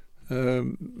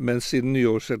 Mens i den nye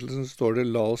oversettelsen står det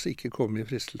 «La oss ikke komme i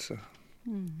fristelse».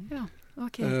 Ja,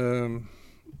 ok.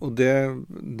 Og det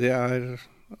er,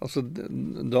 altså,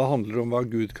 da handler det om hva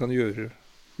Gud kan gjøre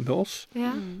med oss,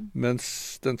 mens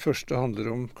den første handler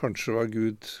om kanskje hva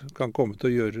Gud kan komme til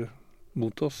å gjøre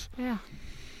mot oss.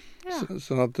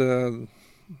 Sånn at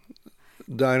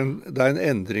det er en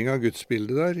endring av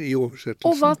gudsbildet der i oversettelsen.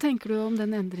 Og hva tenker du om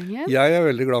den endringen? Jeg er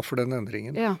veldig glad for den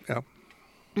endringen. Ja.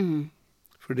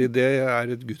 Fordi det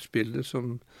er et gudsbilde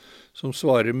som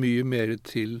svarer mye mer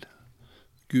til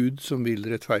Gud som vil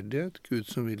rettferdighet, Gud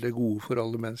som vil det gode for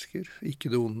alle mennesker,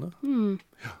 ikke det onde.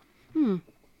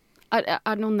 Er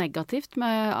det noe negativt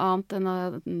med annet enn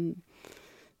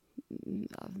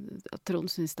at Trond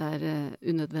synes det er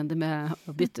unødvendig med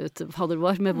å bytte ut Fader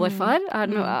vår med Vår Far? Er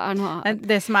det noe...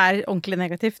 Det som er ordentlig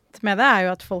negativt med det, er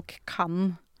jo at folk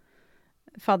kan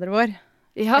Fader vår.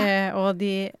 Ja. Og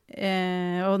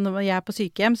når jeg er på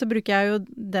sykehjem, så bruker jeg jo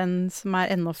den som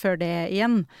er enda før det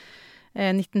igjen.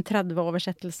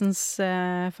 1930-oversettelsens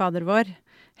Fader vår.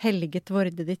 Helget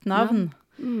vorde ditt navn.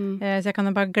 Så jeg kan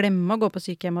jo bare glemme å gå på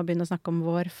sykehjem og begynne å snakke om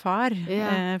Vår Far.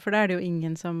 For da er det jo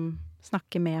ingen som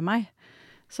snakker med meg.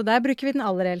 Så der bruker vi den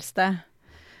aller eldste.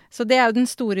 Så det er jo den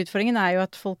store utfordringen, er jo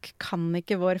at folk kan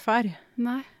ikke Vår Far.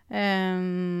 Nei.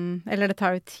 Eller det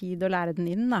tar jo tid å lære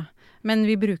den inn, da. Men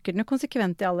vi bruker den jo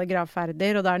konsekvent i alle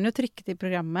gravferder, og da er den jo trykket i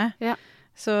programmet. Ja.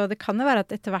 Så det kan jo være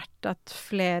at etter hvert at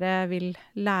flere vil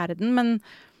lære den,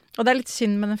 og det er litt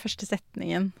synd med den første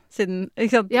setningen, siden,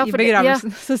 ikke sant, i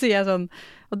begravelsen, så sier jeg sånn,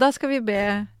 og da skal vi be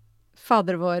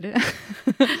Fader vår...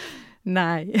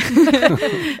 Nei.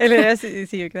 Eller jeg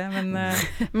sier jo ikke det, men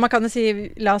man kan jo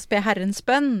si la oss be Herrens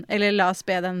bønn, eller la oss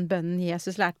be den bønnen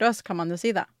Jesus lærte oss, kan man jo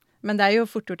si da. Men det er jo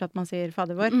fort gjort at man sier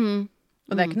Fader vår.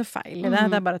 Og det er ikke noe feil i det,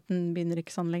 det er bare at den begynner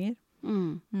ikke sånn lenger.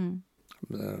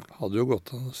 Det hadde jo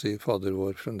gått an å si Fader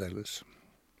vår fremdeles.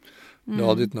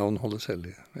 La ditt navn holdes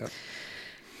hellig.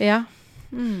 Ja.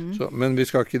 Så, men vi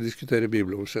skal ikke diskutere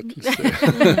bibeloversettelser.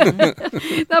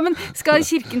 Nei, men skal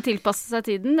kirken tilpasse seg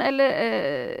tiden,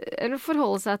 eller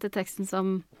forholde seg til teksten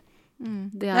som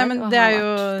det er? Nei, men det er jo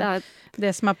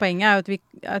det som er poenget, er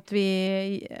at vi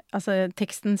altså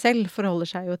teksten selv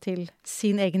forholder seg jo til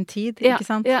sin egen tid, ikke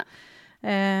sant? Ja.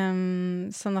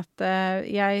 Sånn at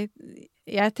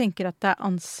jeg tenker at det er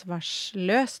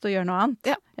ansvarsløst å gjøre noe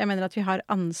annet. Ja. Jeg mener at vi har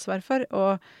ansvar for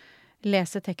å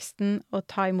lese teksten og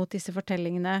ta imot disse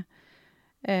fortellingene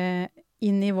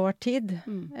inn i vår tid.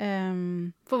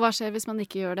 For hva skjer hvis man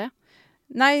ikke gjør det?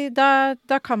 Nei,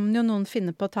 da kan jo noen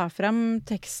finne på å ta frem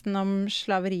teksten om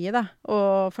slaveriet, da,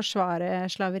 og forsvare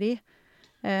slaveri.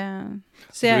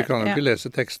 Så vi kan jo ikke lese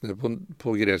tekstene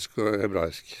på gresk og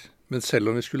hebraisk. Men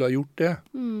selv om vi skulle ha gjort det,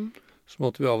 så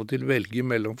måtte vi av og til velge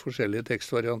mellom forskjellige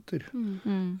tekstvarianter.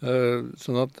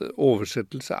 Sånn at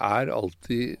oversettelse er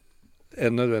alltid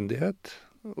en nødvendighet,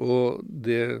 og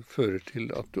det fører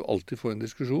til at du alltid får en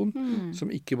diskusjon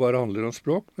som ikke bare handler om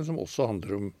språk, men som også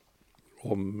handler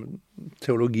om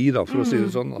teologi, da, for å si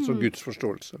det sånn, altså Guds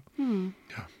forståelse.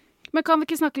 Ja. Men kan vi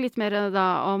ikke snakke litt mer da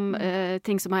om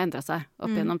ting som har endret seg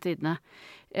opp gjennom tidene?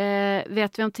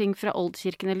 Vet vi om ting fra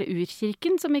oldkirken eller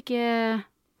urkirken som ikke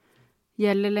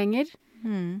gjelder lenger?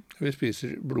 Vi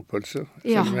spiser blodpølse,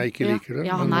 selv om jeg ikke liker det.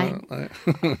 Ja, men, nei.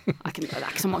 Det er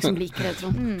ikke så mange som liker det,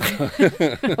 Trond.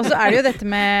 Og så er det jo dette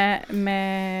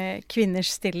med kvinners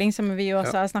stilling, som vi jo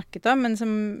også har snakket om, men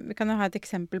som, vi kan jo ha et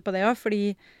eksempel på det også, fordi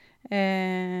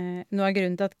noe av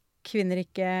grunnen til at kvinner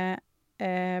ikke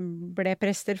ble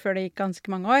prester før det gikk ganske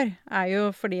mange år, er jo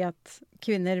fordi at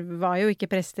kvinner var jo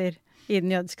ikke prester i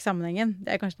den jødiske sammenhengen.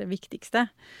 Det er kanskje det viktigste.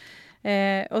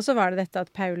 Og så var det dette at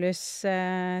Paulus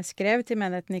skrev til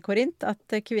menigheten i Korint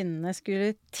at kvinnene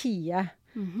skulle tie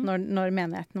når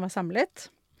menigheten var samlet.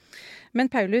 Men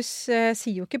Paulus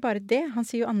sier jo ikke bare det, han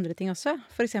sier jo andre ting også.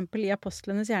 For eksempel i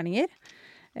Apostlenes gjerninger,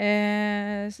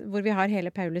 hvor vi har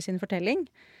hele Paulus sin fortelling,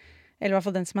 eller i hvert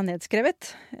fall den som er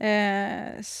nedskrevet,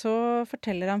 så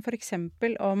forteller han for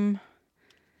eksempel om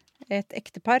et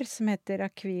ektepar som heter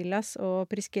Aquilas og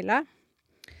Priscilla.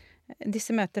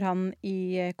 Disse møter han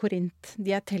i Korint.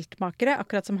 De er teltmakere,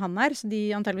 akkurat som han er, så de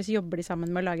antageligvis jobber de sammen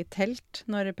med å lage telt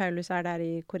når Paulus er der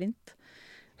i Korint,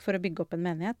 for å bygge opp en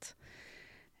menighet.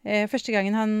 Første gang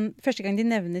de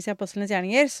nevnes i Apostlenes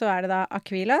gjerninger, så er det da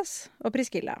Aquilas og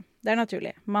Priscilla. Det er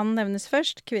naturlig. Mannen nevnes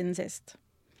først, kvinnen sist.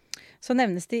 Så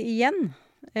nevnes de igjen.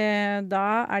 Da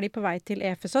er de på vei til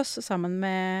Efesos sammen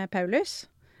med Paulus.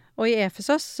 Og i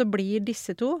Efesos så blir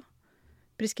disse to,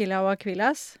 Priscilla og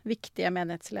Aquilas, viktige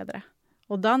menighetsledere.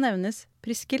 Og da nevnes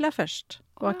Priscilla først,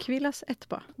 og Aquilas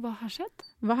etterpå. Hva har skjedd?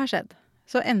 Hva har skjedd?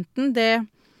 Så enten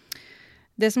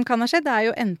det som kan ha skjedd, er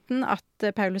jo enten at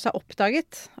Paulus har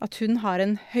oppdaget at hun har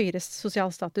en høyere sosial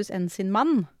status enn sin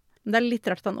mann. Men det er litt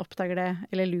rart at han oppdager det,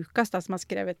 eller Lukas da, som har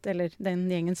skrevet, eller den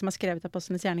gjengen som har skrevet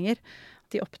Apostlenes gjerninger,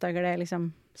 at de oppdager det liksom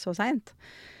så sent.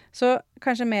 Så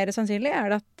kanskje mer sannsynlig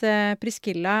er det at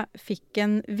Priscilla fikk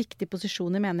en viktig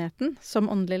posisjon i menigheten som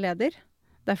åndelig leder.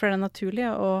 Derfor er det naturlig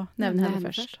å nevne henne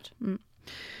først.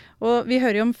 Og vi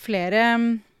hører jo om flere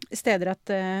steder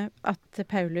at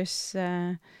Paulus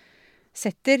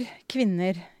setter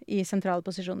kvinner i sentrale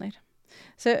posisjoner.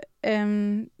 Så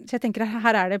jeg tenker at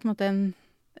her er det på en måte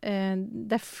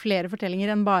det er flere fortellinger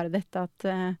enn bare dette at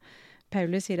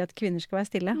Paulus sier at kvinner skal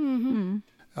være stille.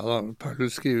 Ja da,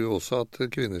 Paulus skriver jo også at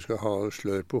kvinner skal ha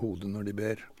slør på hodet når de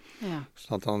ber. Ja.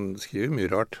 Sånn at han skriver mye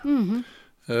rart.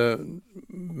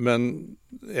 Men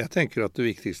jeg tenker at det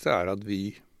viktigste er at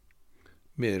vi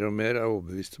mer og mer er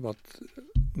overbevist om at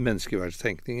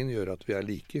menneskeverdstenkningen gjør at vi er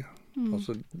like.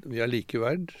 Altså, vi er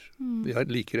likeverd, vi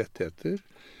har like rettigheter,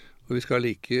 og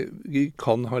vi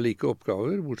kan ha like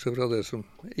oppgaver, bortsett fra det som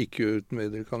ikke uten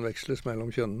videre kan veksles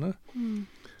mellom kjønnene.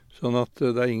 Sånn at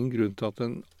det er ingen grunn til at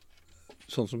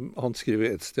sånn som han skriver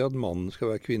et sted, at mannen skal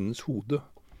være kvinnens hode.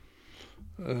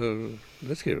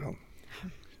 Det skriver han.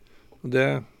 Og det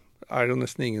er jo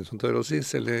nesten ingen som tør å si,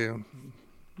 selv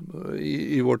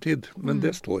i vår tid. Men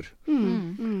det står.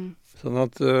 Sånn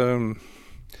at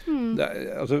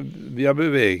altså, vi har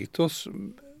beveget oss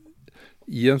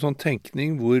i en sånn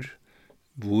tenkning hvor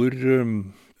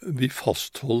vi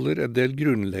fastholder en del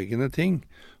grunnleggende ting,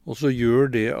 og så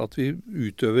gjør det at vi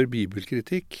utøver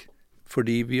bibelkritikk,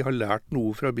 fordi vi har lært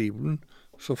noe fra Bibelen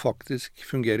som faktisk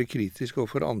fungerer kritisk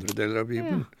overfor andre deler av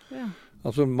Bibelen.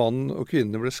 Altså, mann og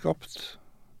kvinne ble skapt,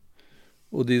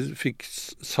 og de fikk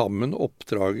sammen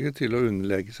oppdraget til å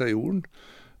underlegge seg jorden.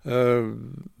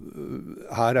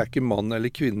 Her er ikke mann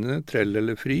eller kvinne, trell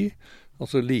eller fri,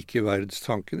 altså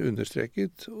likeverdstanken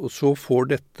understreket, og så får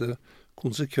dette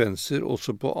konsekvenser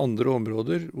også på andre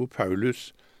områder, hvor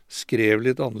Paulus skrev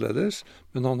litt annerledes,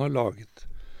 men han har laget,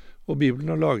 og Bibelen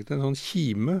har laget en sånn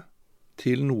kime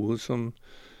til noe som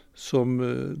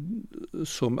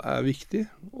er viktig,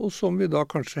 og som vi da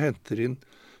kanskje henter inn.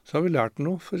 Så har vi lært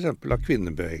noe, for eksempel av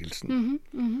kvinnebevegelsen.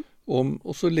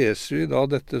 Og så leser vi da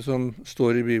dette som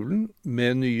står i Bibelen,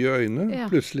 med nye øyne. Ja.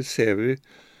 Plutselig ser vi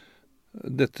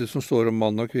dette som står om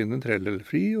mann og kvinne, trell eller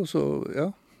fri, og så, ja,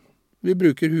 vi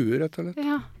bruker huet rett og slett.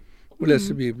 Ja. Og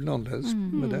leser Bibelen annerledes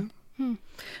med det.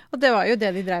 Og det var jo det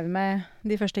de drev med,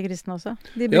 de første kristne også.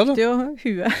 De brukte jo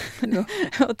huet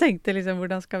og tenkte liksom,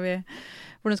 hvordan skal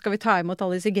vi ta imot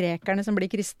alle disse grekerne som blir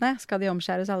kristne? Skal de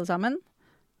omskjæres alle sammen?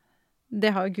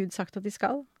 Det har jo Gud sagt at de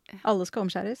skal. Alle skal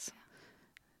omskjæres.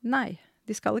 Nei,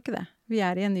 de skal ikke det. Vi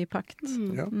er i en ny pakt.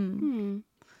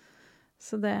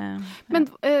 Så det Men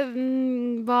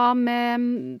hva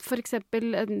med for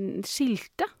eksempel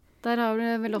skilte? Der har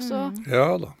det vel også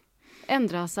Ja da.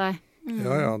 endret seg.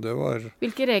 Ja, det var...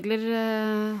 Hvilke regler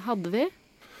hadde vi?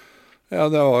 Ja,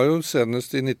 det var jo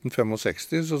senest i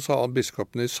 1965 så sa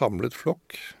biskopene i samlet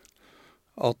flokk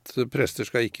at prester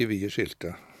skal ikke vie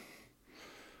skilte.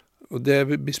 Og det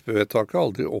bispevedtaket er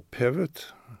aldri opphevet.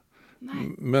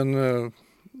 Nei. Men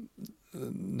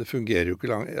det fungerer jo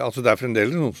ikke langt. Altså det er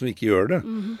fremdeles noen som ikke gjør det.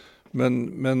 Men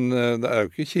det er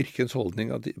jo ikke kirkens holdning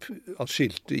at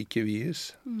skilte ikke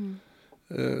vies.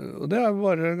 Og det er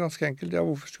bare ganske enkelt. Ja,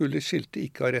 hvorfor skulle skilte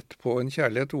ikke ha rett på en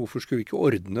kjærlighet? Og hvorfor skulle vi ikke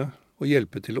ordne og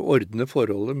hjelpe til å ordne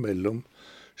forholdet mellom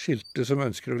skilte som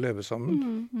ønsker å leve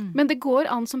sammen? Men det går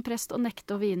an som prest å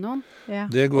nekte å vie noen. Ja.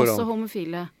 Det går Også an.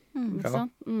 homofile. Ikke Ja.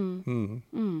 sant?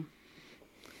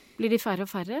 Blir de færre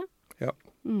og færre? Ja.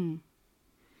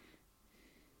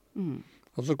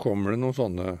 Og så kommer det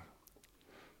noen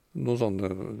sånne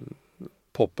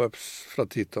pop-ups fra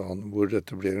tid til annen hvor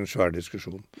dette blir en svær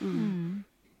diskusjon.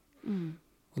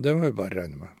 Og det må vi bare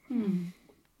regne med.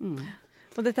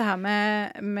 Og dette her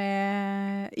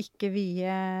med ikke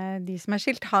vie de som er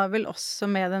skilt, har vel også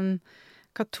med den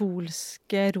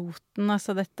katolske roten,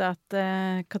 altså dette at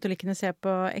katolikkene ser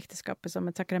på ekteskapet som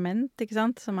et sakrament, ikke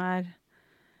sant? Som har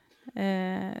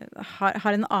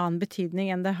en annen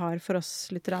betydning enn det har for oss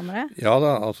lutheranere. Ja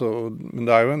da, men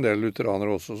det er jo en del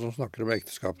lutheranere også som snakker om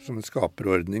ekteskapet som en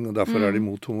skaperordning, og derfor er de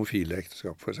mot homofile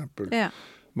ekteskap, for eksempel. Ja.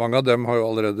 Mange av dem har jo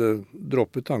allerede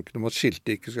droppet tanken om at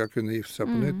skilte ikke skal kunne gifte seg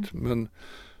på nytt.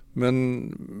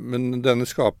 Men denne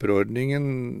skaperordningen,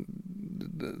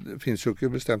 det finnes jo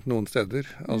ikke bestemt noen steder.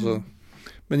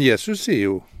 Men Jesus sier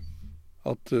jo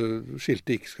at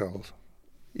skilte ikke skal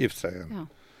gifte seg igjen. Ja.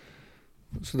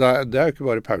 Så det er jo ikke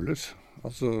bare Paulus.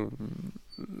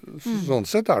 Sånn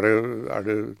sett er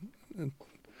det en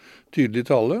tydelig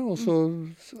tale, og så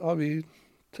har vi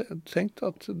tenkt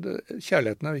at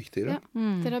kjærligheten er viktigere. Ja.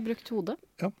 Dere har brukt hodet.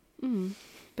 Ja.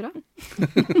 Bra.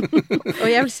 Og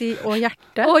jeg vil si og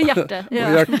hjerte. Og hjerte. Ja.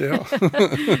 Og hjertet, ja.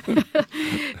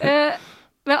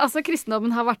 Men altså,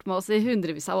 kristendommen har vært med oss i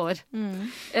hundrevis av år.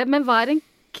 Men hva er en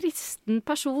kristen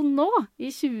person nå, i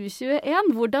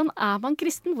 2021? Hvordan er man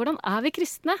kristen? Hvordan er vi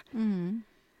kristne?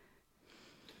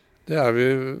 Det er vi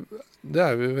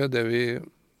ved det vi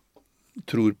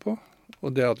tror på,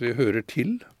 og det at vi hører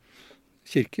til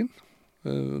kirken.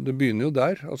 Det begynner jo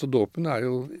der. Altså dåpen er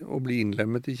jo å bli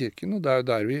innlemmet i kirken, og det er jo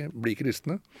der vi blir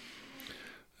kristne.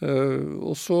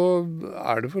 Og så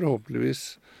er det forhåpentligvis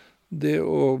det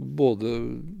å både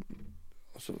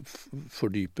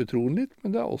fordype troen litt,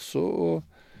 men det er også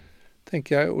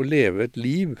tenker jeg, å leve et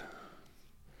liv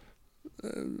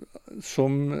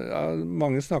som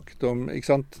mange snakket om,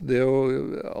 ikke sant?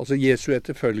 Jesu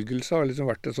etterfølgelse har liksom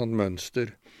vært et sånt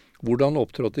mønster. Hvordan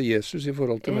opptrådte Jesus i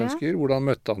forhold til mennesker? Hvordan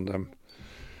møtte han dem?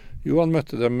 Jo, han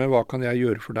møtte dem med 'hva kan jeg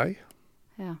gjøre for deg?'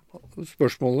 Ja.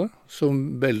 Spørsmålet,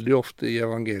 som veldig ofte i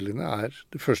evangeliene er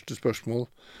det første spørsmål.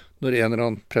 Når en eller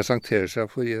annen presenterer seg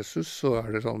for Jesus, så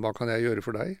er det sånn 'hva kan jeg gjøre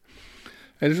for deg?'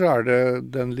 Eller så er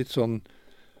det den litt sånn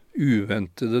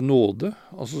uventede nåde.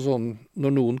 Altså sånn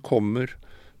når noen kommer,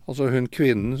 altså hun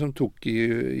kvinnen som tok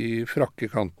i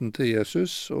frakkekanten til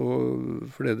Jesus, og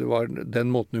fordi det var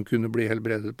den måten hun kunne bli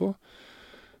helbredet på,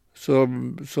 så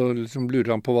liksom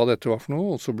lurer han på hva dette var for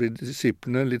noe, og så blir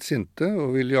disiplene litt sinte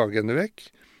og vil jage henne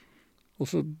vekk. Og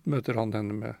så møter han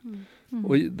henne med.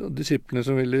 Og disiplene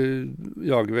som ville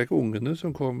jage vekk ungene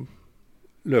som kom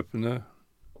løpende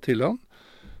til han,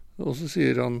 og så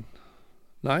sier han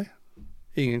nei,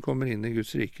 ingen kommer inn i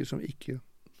Guds rike som ikke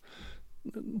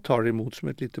tar det imot som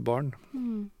et lite barn.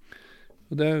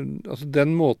 Og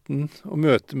den måten å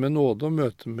møte med nåde, og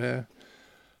møte med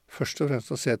først og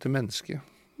fremst å se til mennesket.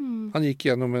 Han gikk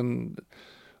gjennom en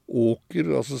åker,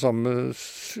 altså sammen med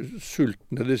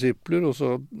sultne disipler, og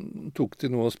så tok de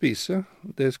noe å spise.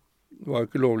 Det var jo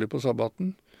ikke lovlig på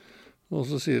sabbaten. Og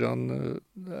så sier han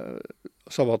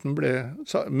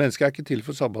mennesket er ikke til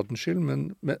for sabbatens skyld,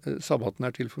 men sabbaten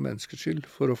er til for menneskets skyld,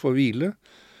 for å få hvile.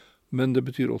 Men det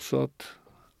betyr også at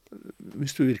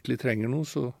hvis du virkelig trenger noe,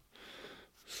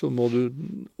 så må du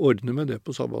ordne med det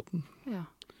på sabbaten. Ja.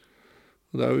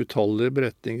 Og det er jo utallige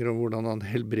beretninger om hvordan han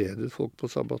helbredet folk på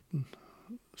sabbaten,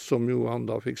 som jo han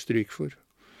da fikk stryk for.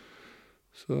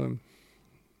 Så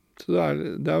det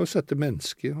er å sette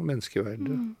mennesket og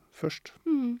menneskeverdet først.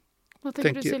 Hva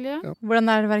tenker du, Silje? Ja. Hvordan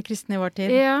er det å være kristen i vår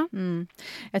tid? Ja.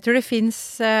 Jeg tror det finnes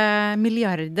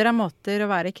milliarder av måter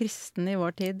å være kristen i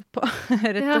vår tid på,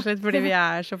 rett og slett fordi vi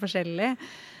er så forskjellige.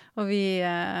 Og vi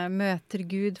møter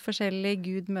Gud forskjellig,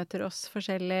 Gud møter oss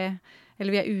forskjellig,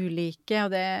 eller vi er ulike,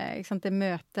 og det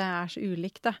møtet er så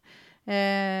ulikt da.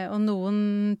 Og noen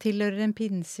tilhører en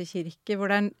pinsekirke, hvor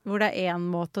det er en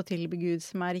måte å tilbe Gud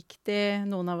som er riktig.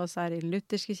 Noen av oss er i den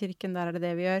lutherske kirken, der er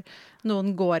det vi gjør.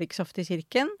 Noen går ikke så ofte i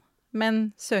kirken, men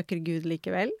søker Gud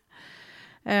likevel.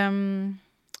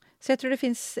 Så jeg tror det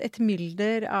finnes et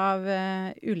mylder av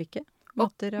ulike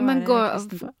måter å være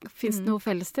kristen på. Finnes det noe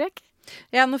fellestrekk?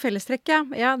 Ja, noe fellestrekk, ja.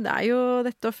 Ja, det er jo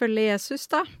dette å følge Jesus,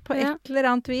 da, på et eller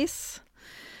annet vis.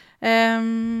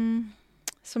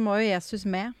 Så må jo Jesus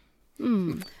med.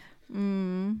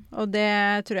 Og det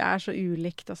tror jeg er så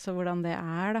ulikt også, hvordan det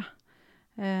er, da.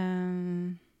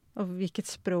 Og hvilket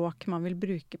språk man vil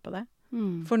bruke på det.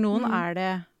 For noen er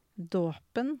det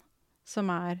dåpen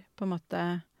som er på en måte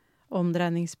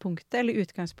omdreiningspunktet, eller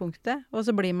utgangspunktet. Og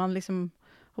så blir man liksom,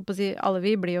 håper å si, alle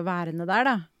vi blir jo værende der,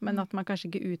 da. Men at man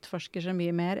kanskje ikke utforsker så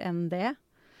mye mer enn det.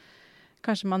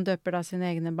 Kanskje man døper da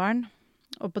sine egne barn,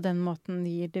 og på den måten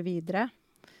gir det videre.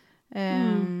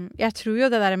 Jeg tror jo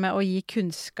det der med å gi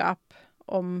kunnskap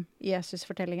om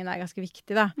Jesus-fortellingen er ganske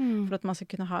viktig, da. For at man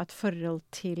skal kunne ha et forhold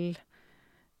til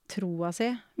troa si.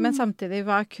 Men samtidig,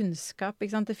 hva er kunnskap?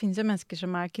 Ikke sant? Det finnes jo mennesker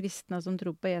som er kristne og som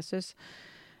tror på Jesus,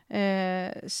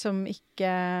 som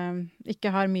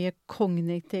ikke har mye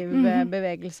kognitiv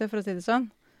bevegelse, for å si det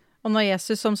sånn. Og når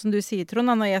Jesus, som du sier,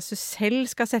 Trond, når Jesus selv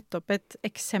skal sette opp et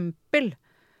eksempel,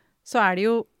 så er det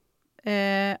jo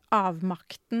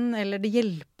avmakten, eller det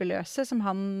hjelpeløse som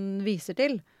han viser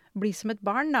til. Bli som et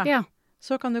barn, da. Ja.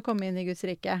 Så kan du komme inn i Guds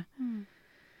rike.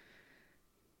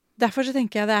 Derfor så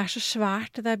tenker jeg det er så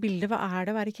svært, det der bildet. Hva er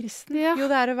det å være kristen? Ja. Jo,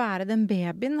 det er å være den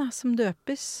babyen da, som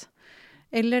døpes.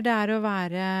 Eller det er å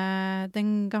være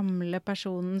den gamle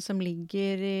personen som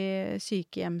ligger i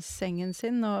sykehjemssengen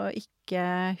sin og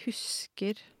ikke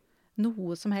husker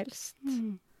noe som helst.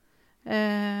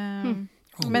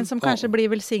 Men som kanskje blir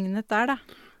velsignet der, da.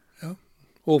 Ja,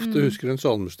 og ofte husker en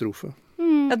salmestrofe.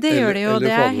 Ja, det gjør det jo, eller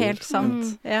det er fagord. helt sant.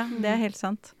 Ja, det er helt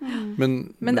sant.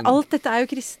 Men alt dette er jo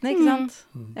kristne, ikke sant?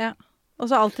 Ja. Og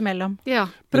så alt imellom. Ja.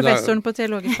 Professoren på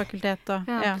teologisk fakultet og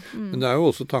Men det er jo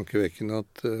også tankevekkende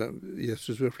at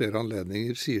Jesus ved flere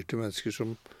anledninger sier til mennesker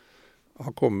som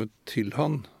har kommet til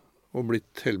han og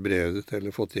blitt helbredet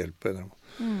eller fått hjelp på en eller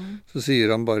annen. Så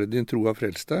sier han bare 'din tro har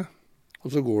frelst deg',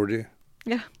 og så går de.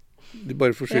 Ja. De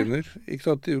bare forsvinner. Ikke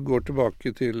sant? De går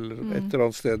tilbake til et eller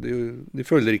annet sted. De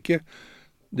følger ikke.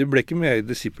 De ble ikke med i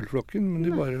disippelflokken, men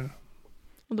de bare...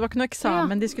 Og det var ikke noe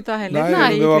eksamen de skulle ta heller. Nei,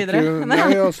 de gikk videre.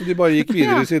 Nei, altså de bare gikk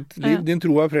videre i sitt liv. Din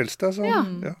tro har frelst deg, sa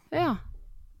han. Ja.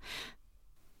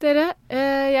 Dere,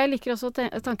 jeg liker også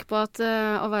tanke på at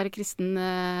å være kristen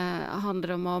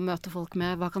handler om å møte folk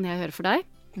med hva kan jeg gjøre for deg?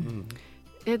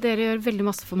 Dere gjør veldig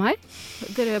masse for meg.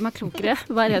 Dere gjør meg klokere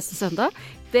hver eneste søndag.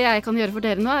 Det jeg kan gjøre for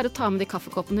dere nå, er å ta med de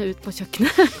kaffekoppene ut på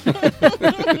kjøkkenet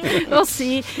og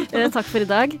si takk for i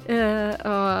dag.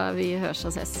 Og vi høres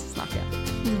og ses snart igjen.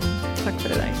 Takk for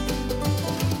i dag.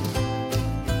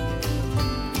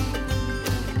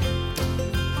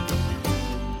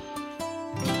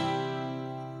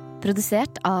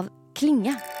 Produsert av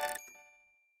Klinge.